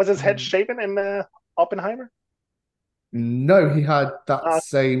 Was his head shaven in Oppenheimer? No, he had that Uh,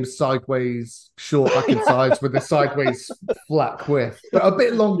 same sideways short back and sides with a sideways flat quiff, but a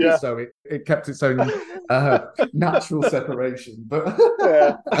bit longer, yeah, so it kept its own natural separation. But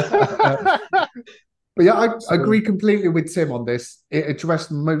yeah. but yeah, I So agree completely with Tim on this. It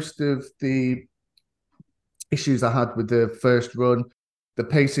addressed most of the issues I had with the first run. The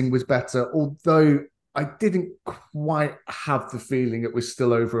pacing was better, although I didn't quite have the feeling it was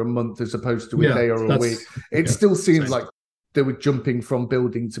still over a month as opposed to a yeah, day or a week. that's It yeah, still seemed same. like they were jumping from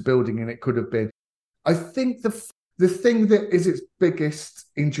building to building, and it could have been. I think the thing that is its biggest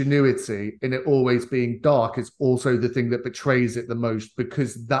ingenuity in it always being dark is also the thing that betrays it the most,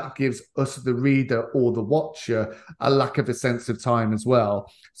 because that gives us, the reader or the watcher, a lack of a sense of time as well.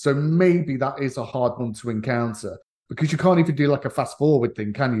 So maybe that is a hard one to encounter, because you can't even do like a fast forward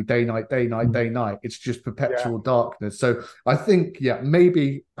thing, can you? Day, night, day, night, Mm. day, night. It's just Yeah. perpetual darkness. So I think, yeah,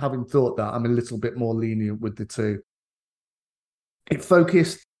 maybe having thought that, I'm a little bit more lenient with the two. It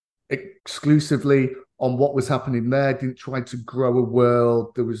focused exclusively on what was happening there, didn't try to grow a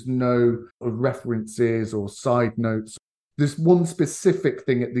world. There was no references or side notes. There's one specific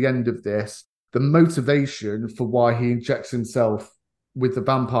thing at the end of this, the motivation for why he injects himself with the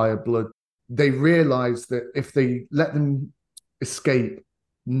vampire blood. They realize that if they let them escape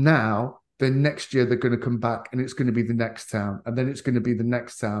now, then next year they're going to come back and it's going to be the next town. And then it's going to be the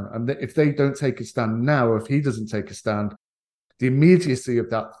next town. And if they don't take a stand now, or if he doesn't take a stand, the immediacy of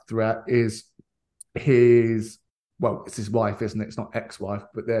that threat is it's his wife, isn't it? It's not ex-wife,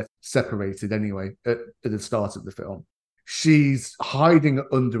 but they're separated anyway at the start of the film. She's hiding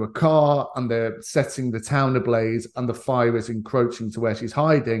under a car and they're setting the town ablaze, and the fire is encroaching to where she's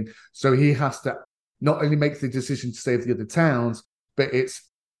hiding. So he has to not only make the decision to save the other towns, but it's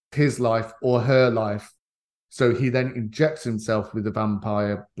his life or her life. So he then injects himself with the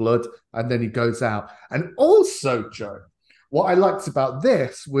vampire blood and then he goes out. And also, Joe, what I liked about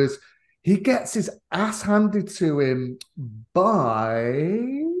this was he gets his ass handed to him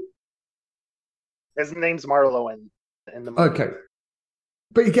by. His name's Marlowe in the movie. Okay.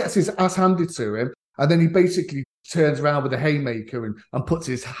 But he gets his ass handed to him, and then he basically turns around with a haymaker and puts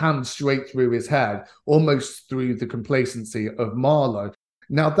his hand straight through his head, almost through the complacency of Marlowe.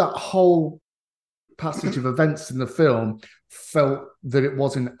 Now, that whole passage of events in the film felt that it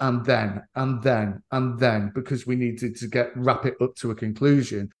wasn't and then, because we needed to wrap it up to a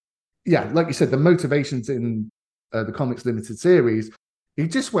conclusion. Yeah, like you said, the motivations in the comics limited series, he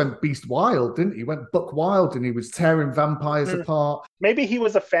just went beast wild, didn't he? He went buck wild and he was tearing vampires apart. Maybe he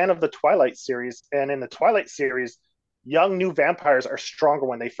was a fan of the Twilight series, and in the Twilight series, young new vampires are stronger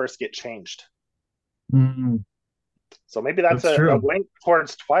when they first get changed. Mm, So maybe that's that's a true. wink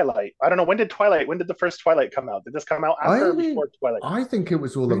towards Twilight. I don't know, when did the first Twilight come out? Did this come out after or I before Twilight? I think it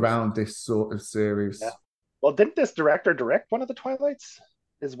was all Think around this sort of Yeah. series. Well, didn't this director direct one of the Twilights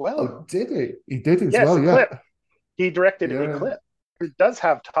as well? Oh, did he? He did as Yes, well, yeah. Eclipse. He directed Yeah. Eclipse. It does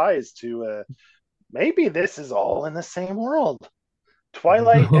have ties to maybe this is all in the same world.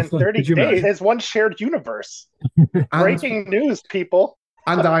 Twilight and 30 Could you Days imagine? is one shared universe. And Breaking news, people.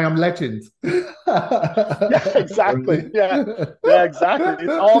 And I Am Legend. Yeah, exactly. Yeah, exactly.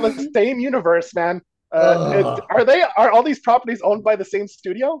 It's all the same universe, man. Oh, Are all these properties owned by the same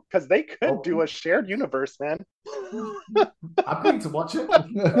studio? Because they could do oh, a shared universe, man. I'm going to watch it.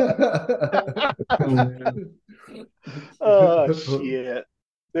 Oh man. Oh shit. Do you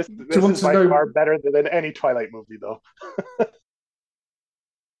This want is to by know? far better than any Twilight movie, though.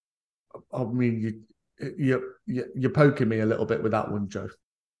 I mean, you're poking me a little bit with that one, Joe.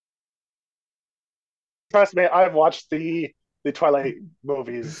 Trust me, I've watched the Twilight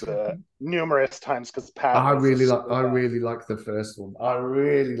movies numerous times because Padme is just so I bad. really like the first one. I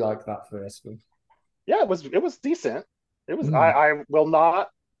really like that first one. Yeah, it was decent. It was. Mm, I will not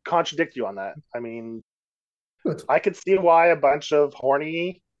contradict you on that. I mean, good. I could see why a bunch of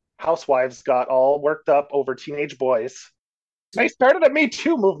horny housewives got all worked up over teenage boys. They started a Me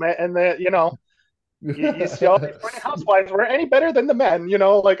Too movement, and you see all these horny housewives were any better than the men.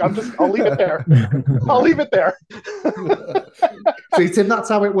 Like I'll leave it there. I'll leave it there. See, Tim, that's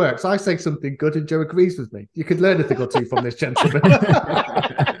how it works. I say something good and Joe agrees with me. You could learn a thing or two from this gentleman.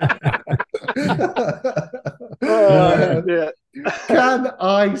 Oh Uh, shit. can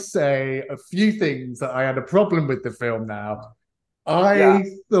I say a few things that I had a problem with the film now? Yeah. I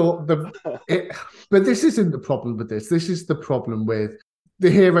thought but this isn't the problem with this. This is the problem with the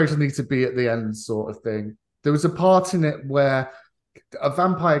heroes need to be at the end, sort of thing. There was a part in it where a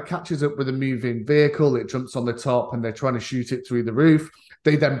vampire catches up with a moving vehicle, it jumps on the top, and they're trying to shoot it through the roof.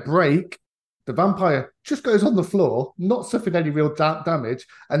 They then break. The vampire just goes on the floor, not suffering any real damage,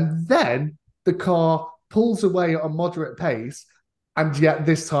 and then the car pulls away at a moderate pace. And yet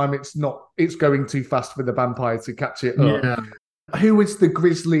this time it's going too fast for the vampire to catch it up. Yeah. Who is the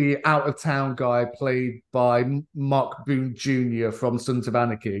grizzly out of town guy played by Mark Boone Jr. from Sons of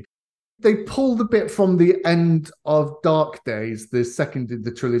Anarchy? They pulled a bit from the end of Dark Days, the second in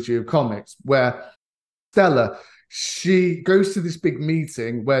the trilogy of comics, where Stella, she goes to this big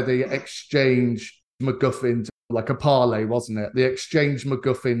meeting where they exchange MacGuffins, like a parlay, wasn't it? They exchange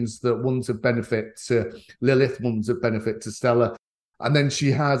MacGuffins that one's of benefit to Lilith, one's of benefit to Stella. And then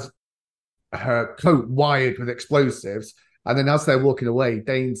she has her coat wired with explosives. And then as they're walking away,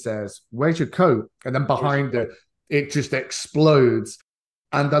 Dane says, "Where's your coat?" And then behind her, it just explodes.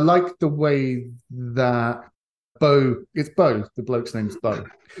 And I like the way that it's Bo, the bloke's name's Bo.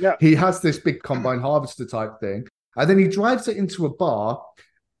 Yeah. He has this big combine harvester type thing. And then he drives it into a bar,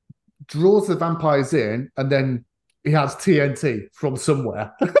 draws the vampires in, and then he has TNT from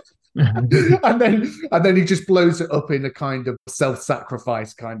somewhere. and then he just blows it up in a kind of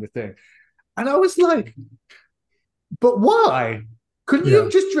self-sacrifice kind of thing. And I was like, but why? Couldn't you Yeah.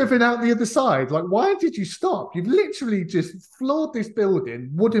 have just driven out the other side? Like, why did you stop? You've literally just floored this building,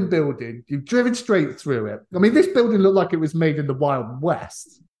 wooden building. You've driven straight through it. I mean, this building looked like it was made in the Wild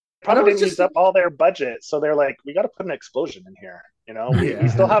West. And I Probably was didn't use just, up all their budget, so they're like, we got to put an explosion in here. We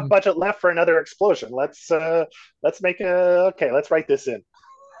still yeah. have budget left for another explosion. Let's make a okay. Let's write this in.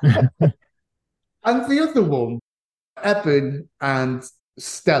 And the other one, Eben and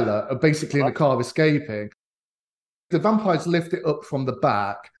Stella are basically in Uh-huh. the car escaping. The vampires lift it up from the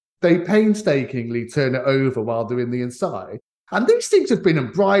back. They painstakingly turn it over while they're in the inside. And these things have been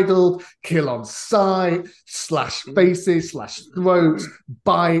unbridled, kill on sight, slash faces, slash throats,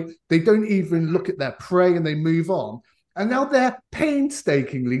 bite. They don't even look at their prey and they move on. And now they're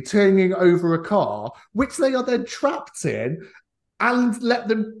painstakingly turning over a car, which they are then trapped in, and let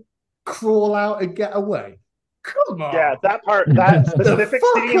them crawl out and get away. Come Yeah, on. that part, that The specific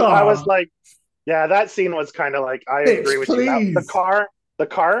fuck scene, I was off. like, yeah, that scene was kind of like, I Bitch, agree with you. That please. the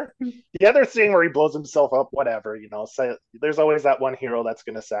car, the other scene where he blows himself up, whatever. So there's always that one hero that's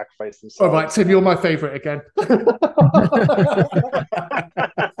going to sacrifice All right, themselves. Tim, you're my favorite again.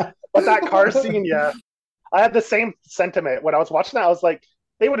 But that car scene, yeah, I had the same sentiment when I was watching that. I was like,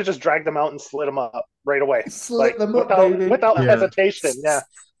 they would have just dragged them out and slid them up right away, Slit like them up, without baby. Yeah. hesitation. Yeah,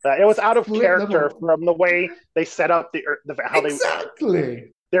 it was out of Split them character up. from the way they set up how they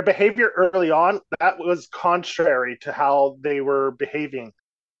Exactly. their behavior early on. That was contrary to how they were behaving.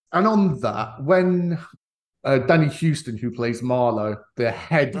 And on that, when Danny Houston, who plays Marlowe, the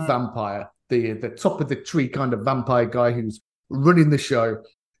head vampire, the top of the tree kind of vampire guy who's running the show,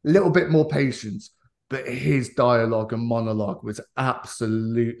 a little bit more patience. But his dialogue and monologue was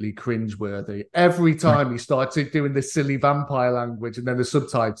absolutely cringeworthy. Every time he started doing this silly vampire language and then the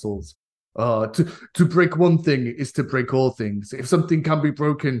subtitles. To break one thing is to break all things. If something can be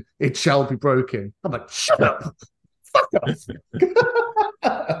broken, it shall be broken. I'm like, shut up. Fuck But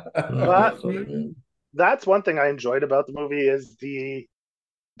off. that's one thing I enjoyed about the movie is the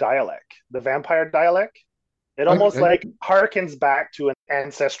dialect, the vampire dialect. It almost I, like harkens back to an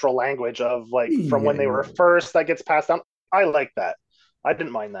ancestral language of like from Yeah, when they were yeah. first that gets passed down. I like that. I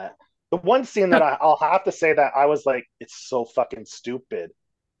didn't mind that. The one scene that I'll have to say that I was like, it's so fucking stupid.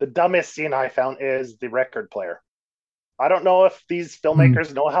 The dumbest scene I found is the record player. I don't know if these Hmm.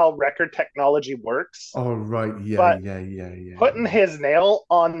 filmmakers know how record technology works, Oh, right. Yeah, but yeah, yeah, yeah, putting yeah. his nail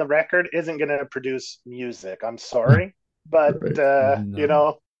on the record isn't going to produce music. I'm sorry, but Right. you No.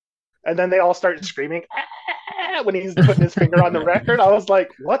 know. And then they all start screaming "Ah," when he's putting his finger on the record. I was like,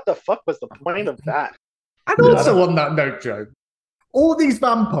 what the fuck was the point of that? And I Yeah. don't also know. on that note, Joe, all these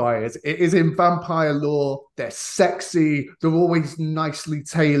vampires, it is in vampire lore, they're sexy, they're always nicely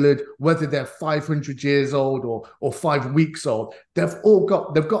tailored, whether they're 500 years old or 5 weeks old. They've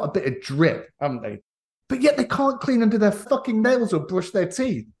got a bit of drip, haven't they? But yet they can't clean under their fucking nails or brush their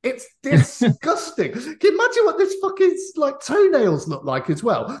teeth. It's disgusting. Can you imagine what this fucking like toenails look like as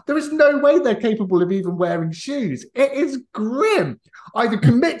well? There is no way they're capable of even wearing shoes. It is grim. Either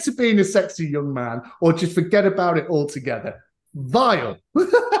commit to being a sexy young man or just forget about it altogether. Vile.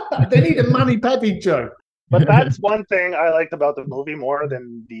 They need a mani pedi, Joe. But that's one thing I liked about the movie more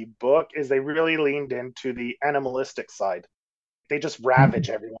than the book is they really leaned into the animalistic side. They just ravage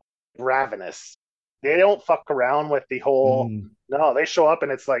everyone, ravenous. They don't fuck around with the whole. Mm. No, they show up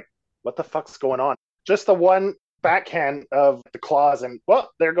and it's like, what the fuck's going on? Just the one backhand of the claws, and well,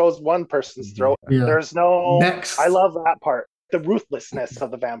 there goes one person's Yeah. throat. Yeah. There's no. I Next. love that part. The ruthlessness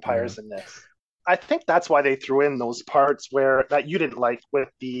of the Yeah. vampires in this. I think that's why they threw in those parts where that you didn't like with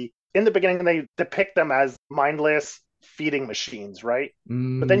the in the beginning they depict them as mindless feeding machines, right?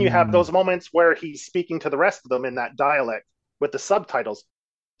 But then you have Mm. those moments where he's speaking to the rest of them in that dialect with the subtitles.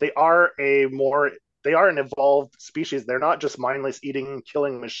 They are a more they are an evolved species. They're not just mindless eating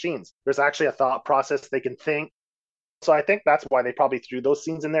killing machines. There's actually a thought process. They can think. So I think that's why they probably threw those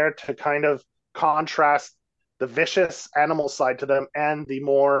scenes in there to kind of contrast the vicious animal side to them and the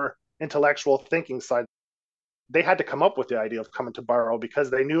more intellectual thinking side. They had to come up with the idea of coming to Barrow because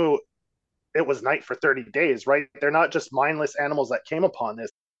they knew it was night for 30 days, right? They're not just mindless animals that came upon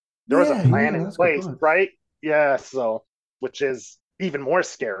this. There was a Yeah, plan yeah, in that's a good place, point. right? Yeah, so which is even more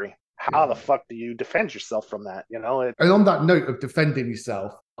scary. How the Yeah. fuck do you defend yourself from that? You know, And on that note of defending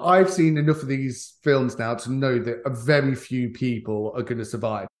yourself, I've seen enough of these films now to know that a very few people are going to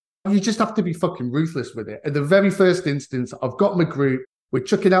survive. You just have to be fucking ruthless with it. At the very first instance, I've got my group. We're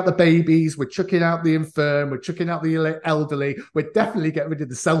chucking out the babies. We're chucking out the infirm. We're chucking out the elderly. We're definitely getting rid of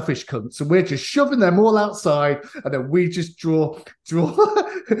the selfish cunts. And we're just shoving them all outside. And then we just undraw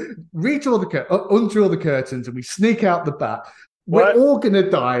the curtains and we sneak out the back. We're what all going to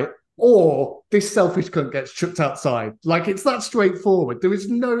die or this selfish cunt gets chucked outside. Like it's that straightforward. There is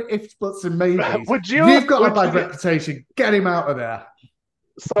no ifs, buts, and maybes. would you You've got a would bad you reputation. Get him out of there.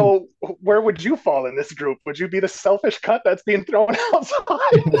 so where would you fall in this group? Would you be the selfish cut that's being thrown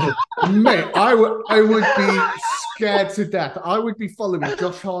outside? Mate, I would be scared to death. I would be following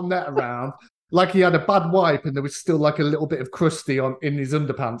Josh Harnett around like he had a bad wipe and there was still like a little bit of crusty on in his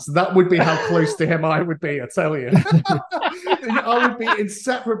underpants. That would be how close to him I would be, I tell you. I would be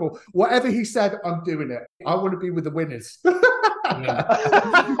inseparable. Whatever he said, I'm doing it. I want to be with the winners. Yeah.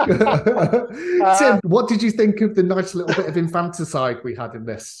 uh, Tim, what did you think of the nice little bit of infanticide we had in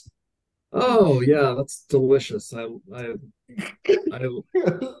this? Oh yeah, that's delicious. I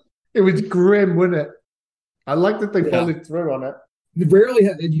It was grim, wasn't it? I like that they yeah. followed through on it. Rarely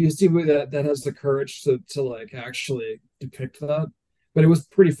you see a movie that has the courage to like actually depict that, but it was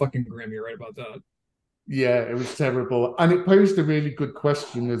pretty fucking grim. You're right about that. Yeah, it was terrible. And it posed a really good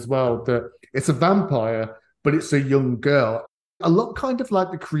question as well that it's a vampire, but it's a young girl. A lot kind of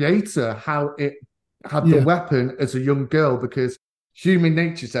like the creator, how it had the Yeah, weapon as a young girl, because human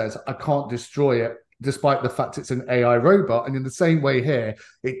nature says, I can't destroy it, despite the fact it's an AI robot. And in the same way here,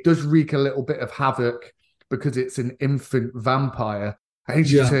 it does wreak a little bit of havoc because it's an infant vampire. And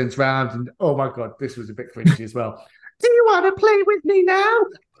she yeah. turns around and, oh my God, this was a bit cringy as well. Do you want to play with me now?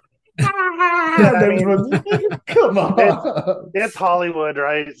 yeah, And I mean, everyone, come it's on. it's Hollywood,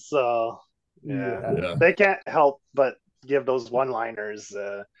 right? So yeah, Yeah. Yeah. they can't help but give those one-liners.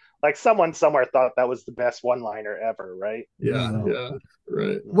 Like someone somewhere thought that was the best one-liner ever, right? Yeah, Mm. So yeah,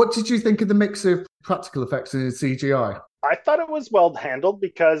 right. What did you think of the mix of practical effects and CGI? I thought it was well handled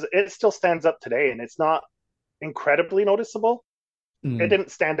because it still stands up today, and it's not incredibly noticeable. It Mm.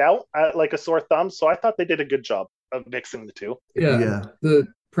 didn't stand out like a sore thumb, so I thought they did a good job of mixing the two. Yeah, Yeah. the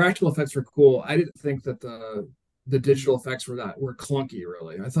practical effects were cool. I didn't think that the digital effects were clunky,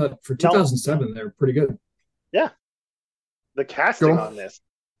 really. I thought for No, 2007 they're pretty good. yeah, the Go casting on. on this.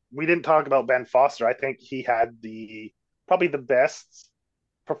 We didn't talk about Ben Foster. I think he had the probably the best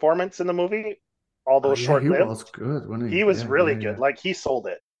performance in the movie although yeah, he short-lived. was good, wasn't He he? was Yeah, really yeah, good. yeah. Like he sold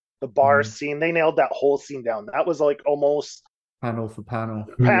it. The bar Mm. scene, they nailed that whole scene down. That was like almost Panel for panel.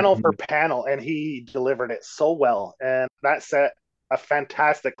 panel for panel, and he delivered it so well. And that set a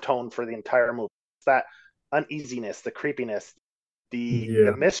fantastic tone for the entire movie. It's that uneasiness, the creepiness, the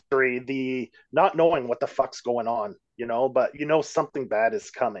Yeah. mystery, the not knowing what the fuck's going on, but something bad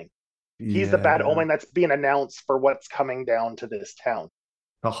is coming. He's the Yeah, bad yeah. omen that's being announced for what's coming down to this town.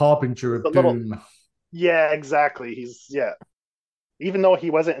 A harbinger It's a of little, doom. yeah, exactly. Yeah. Even though he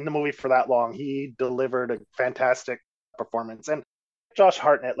wasn't in the movie for that long, he delivered a fantastic performance. And Josh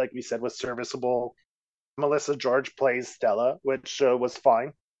Hartnett, like we said, was serviceable. Melissa George plays Stella, which was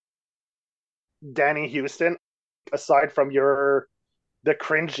fine. Danny Houston, aside from the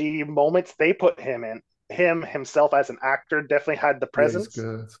cringy moments they put him in, him himself as an actor definitely had the Yeah, he's presence,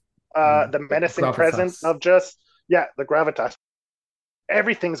 good. Yeah. the menacing presence Gravitas. of just the gravitas.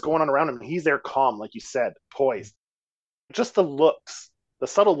 Everything's going on around him. He's there calm, like you said, poised. Just the looks, the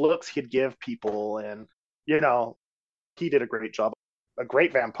subtle looks he'd give people, and you know, he did a great job. A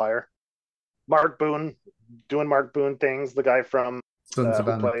great vampire. Mark Boone doing Mark Boone things. The guy from Sons of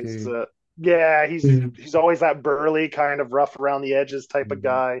who plays. Anarchy. Yeah, Mhm. he's always that burly, kind of rough around the edges type of Mm.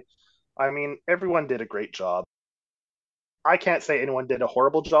 guy. I mean, everyone did a great job. I can't say anyone did a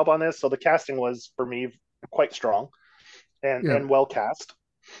horrible job on this, so the casting was for me quite strong and Yeah. well cast.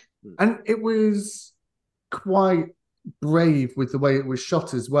 And it was quite brave with the way it was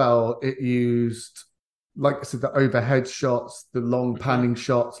shot as well. It used, like I said, the overhead shots, the long Mm-hmm. panning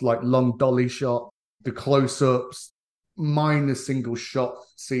shots, like long dolly shot, the close ups, minor single shot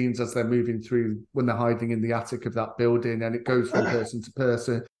scenes as they're moving through when they're hiding in the attic of that building, and it goes from person to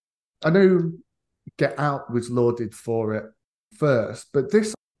person. I know Get Out was lauded for it first, but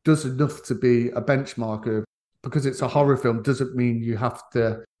this does enough to be a benchmark of, because it's a Mm-hmm. horror film, doesn't mean you have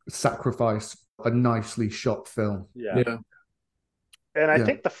to sacrifice a nicely shot film. Yeah. Yeah. And I Yeah,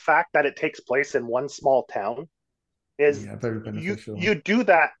 think the fact that it takes place in one small town is yeah, very you beneficial. do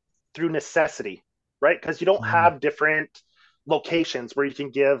that through necessity, right? Because you don't Mm. have different locations where you can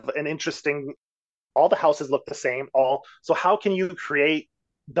give an interesting. All the houses look the same. All so how can you create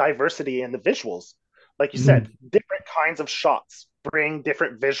diversity in the visuals? Like you said, Mm. different kinds of shots bring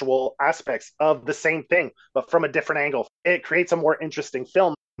different visual aspects of the same thing, but from a different angle. It creates a more interesting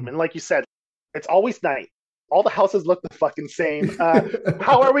film. And like you said, it's always night. All the houses look the fucking same.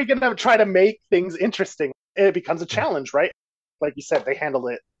 How are we going to try to make things interesting? It becomes a challenge, right? Like you said, they handle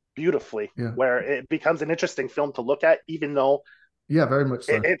it beautifully, Yeah, where it becomes an interesting film to look at, even though yeah, very much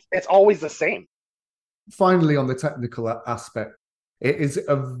so. it's always the same. Finally, on the technical aspect, it is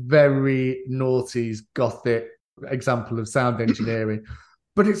a very naughty gothic example of sound engineering,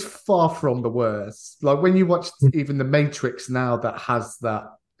 but it's far from the worst. Like when you watch even The Matrix now, that has that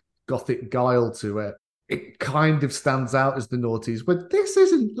gothic guile to it, it kind of stands out as the naughties. But this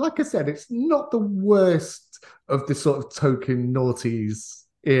isn't, like I said, it's not the worst of the sort of token naughties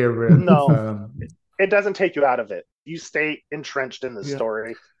era. No, it doesn't take you out of it. You stay entrenched in the Yeah.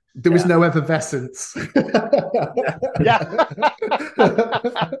 story. There was Yeah. no effervescence. Yeah. Yeah.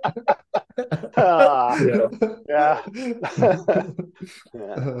 Yeah. Yeah.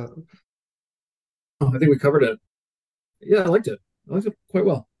 Yeah. Oh, I think we covered it. Yeah, I liked it. I liked it quite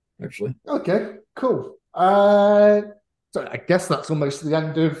well, actually. Okay, cool. So I guess that's almost the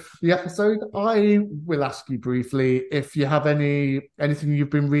end of the episode. I will ask you briefly if you have anything you've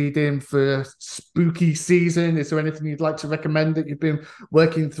been reading for spooky season. Is there anything you'd like to recommend that you've been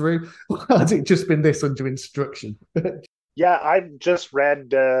working through? Or has it just been this under instruction? Yeah, I just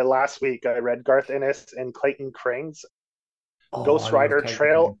read last week. I read Garth Ennis and Clayton Crane's Oh, I Ghost love Rider Clayton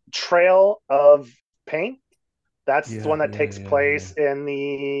Crane. Trail of Pain. That's the Yeah, one that yeah, takes yeah, yeah. place in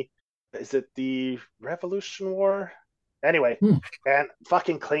the is it the Revolution War? Anyway, Hmm. and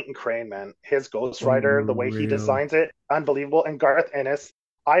fucking Clayton Crane, man, his Ghost Rider, the way he Unreal. designs it, unbelievable. And Garth Ennis,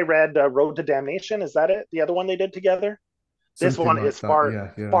 I read Road to Damnation. Is that it? The other one they did together? This Something one like is that. far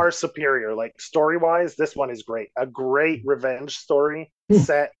Yeah, yeah. far superior. Like story wise, this one is great. A great revenge story Hmm.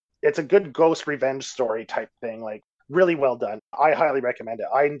 set. It's a good ghost revenge story type thing. Like really well done. I highly recommend it.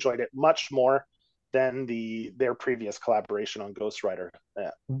 I enjoyed it much more than their previous collaboration on Ghost Rider. Yeah.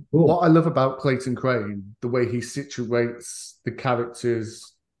 What Cool. I love about Clayton Crane, the way he situates the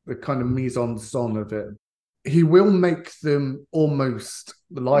characters, the kind of mise en scène of it, he will make them almost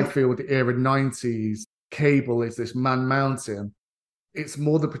the Liefeld era 90s. Cable is this man mountain. It's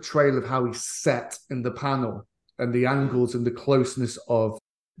more the portrayal of how he's set in the panel and the angles and the closeness of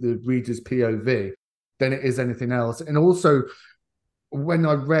the reader's POV than it is anything else. And also, when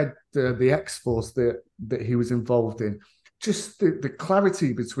I read the X Force that he was involved in, just the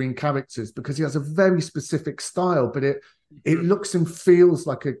clarity between characters, because he has a very specific style, but it looks and feels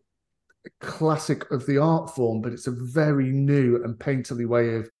like a classic of the art form, but it's a very new and painterly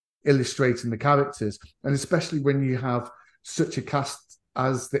way of illustrating the characters. And especially when you have such a cast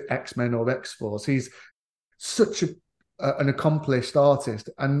as the X-Men or X-Force, he's such an accomplished artist.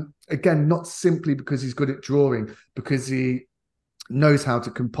 And again, not simply because he's good at drawing, because he knows how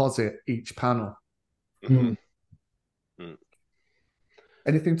to composite each panel. Mm.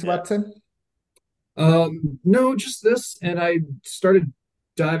 Anything to add, Tim? No, just this. And I started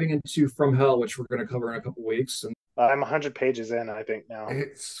diving into From Hell, which we're going to cover in a couple weeks. And I'm 100 pages in, I think now.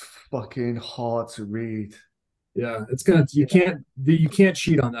 It's fucking hard to read. yeah, it's gonna you can't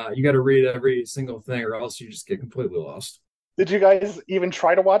cheat on that. You got to read every single thing, or else you just get completely lost. Did you guys even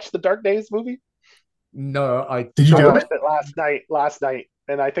try to watch the Dark Days movie? No, I Did you I do tried. it? watched it last night,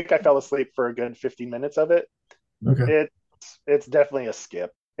 and I think I fell asleep for a good 15 minutes of it. Okay. It's definitely a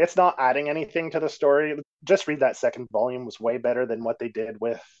skip. It's not adding anything to the story. Just read that second volume was way better than what they did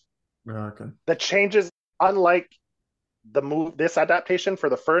with Okay. the changes. Unlike this adaptation for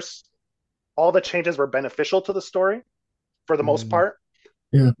the first, all the changes were beneficial to the story for the most Mm. part.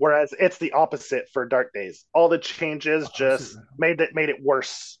 Yeah. Whereas it's the opposite for Dark Days. All the changes just made it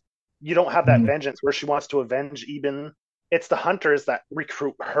worse. You don't have that Mm. vengeance where she wants to avenge Eben. It's the hunters that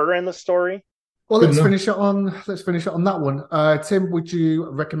recruit her in the story. Well, Good let's enough. finish it on. Let's finish it on that one. Tim, would you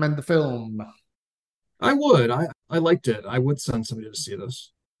recommend the film? I would. I liked it. I would send somebody to see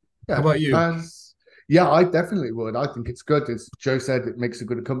this. How Yeah, about you? yeah, I definitely would. I think it's good. As Joe said, it makes a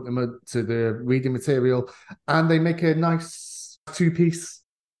good accompaniment to the reading material, and they make a nice two-piece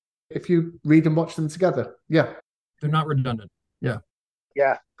if you read and watch them together. Yeah. They're not redundant. Yeah.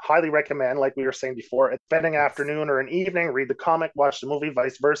 Yeah, highly recommend. Like we were saying before, it's spending an afternoon or an evening, read the comic, watch the movie,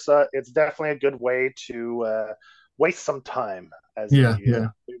 vice versa. It's definitely a good way to waste some time, as Yeah. we Yeah.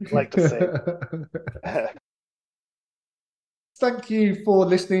 like to say. Thank you for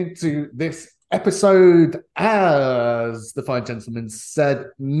listening to this episode. As the fine gentleman said,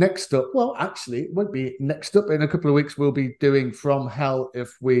 next up, well, actually, it won't be next up. In a couple of weeks, we'll be doing From Hell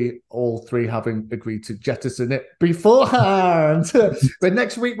if we all three haven't agreed to jettison it beforehand. But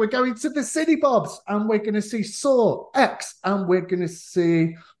next week, we're going to the City Bobs and we're going to see Saw X and we're going to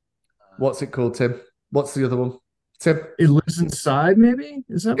see, what's it called, Tim? What's the other one? Tim? It lives inside, maybe?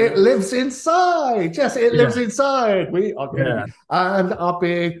 Is that It lives inside. Yes, it lives Yeah. inside. We are going to Yeah. be, and I'll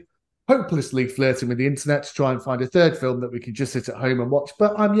be hopelessly flirting with the internet to try and find a third film that we could just sit at home and watch.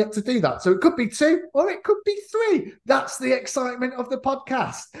 But I'm yet to do that. So it could be two or it could be three. That's the excitement of the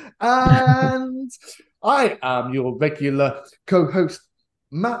podcast. And I am your regular co-host,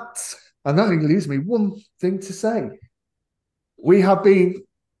 Matt. And that only leaves me one thing to say. We have been,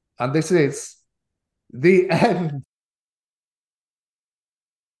 and this is the end.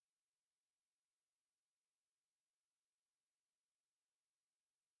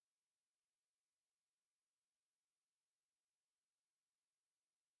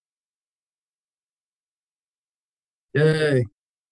 Yay.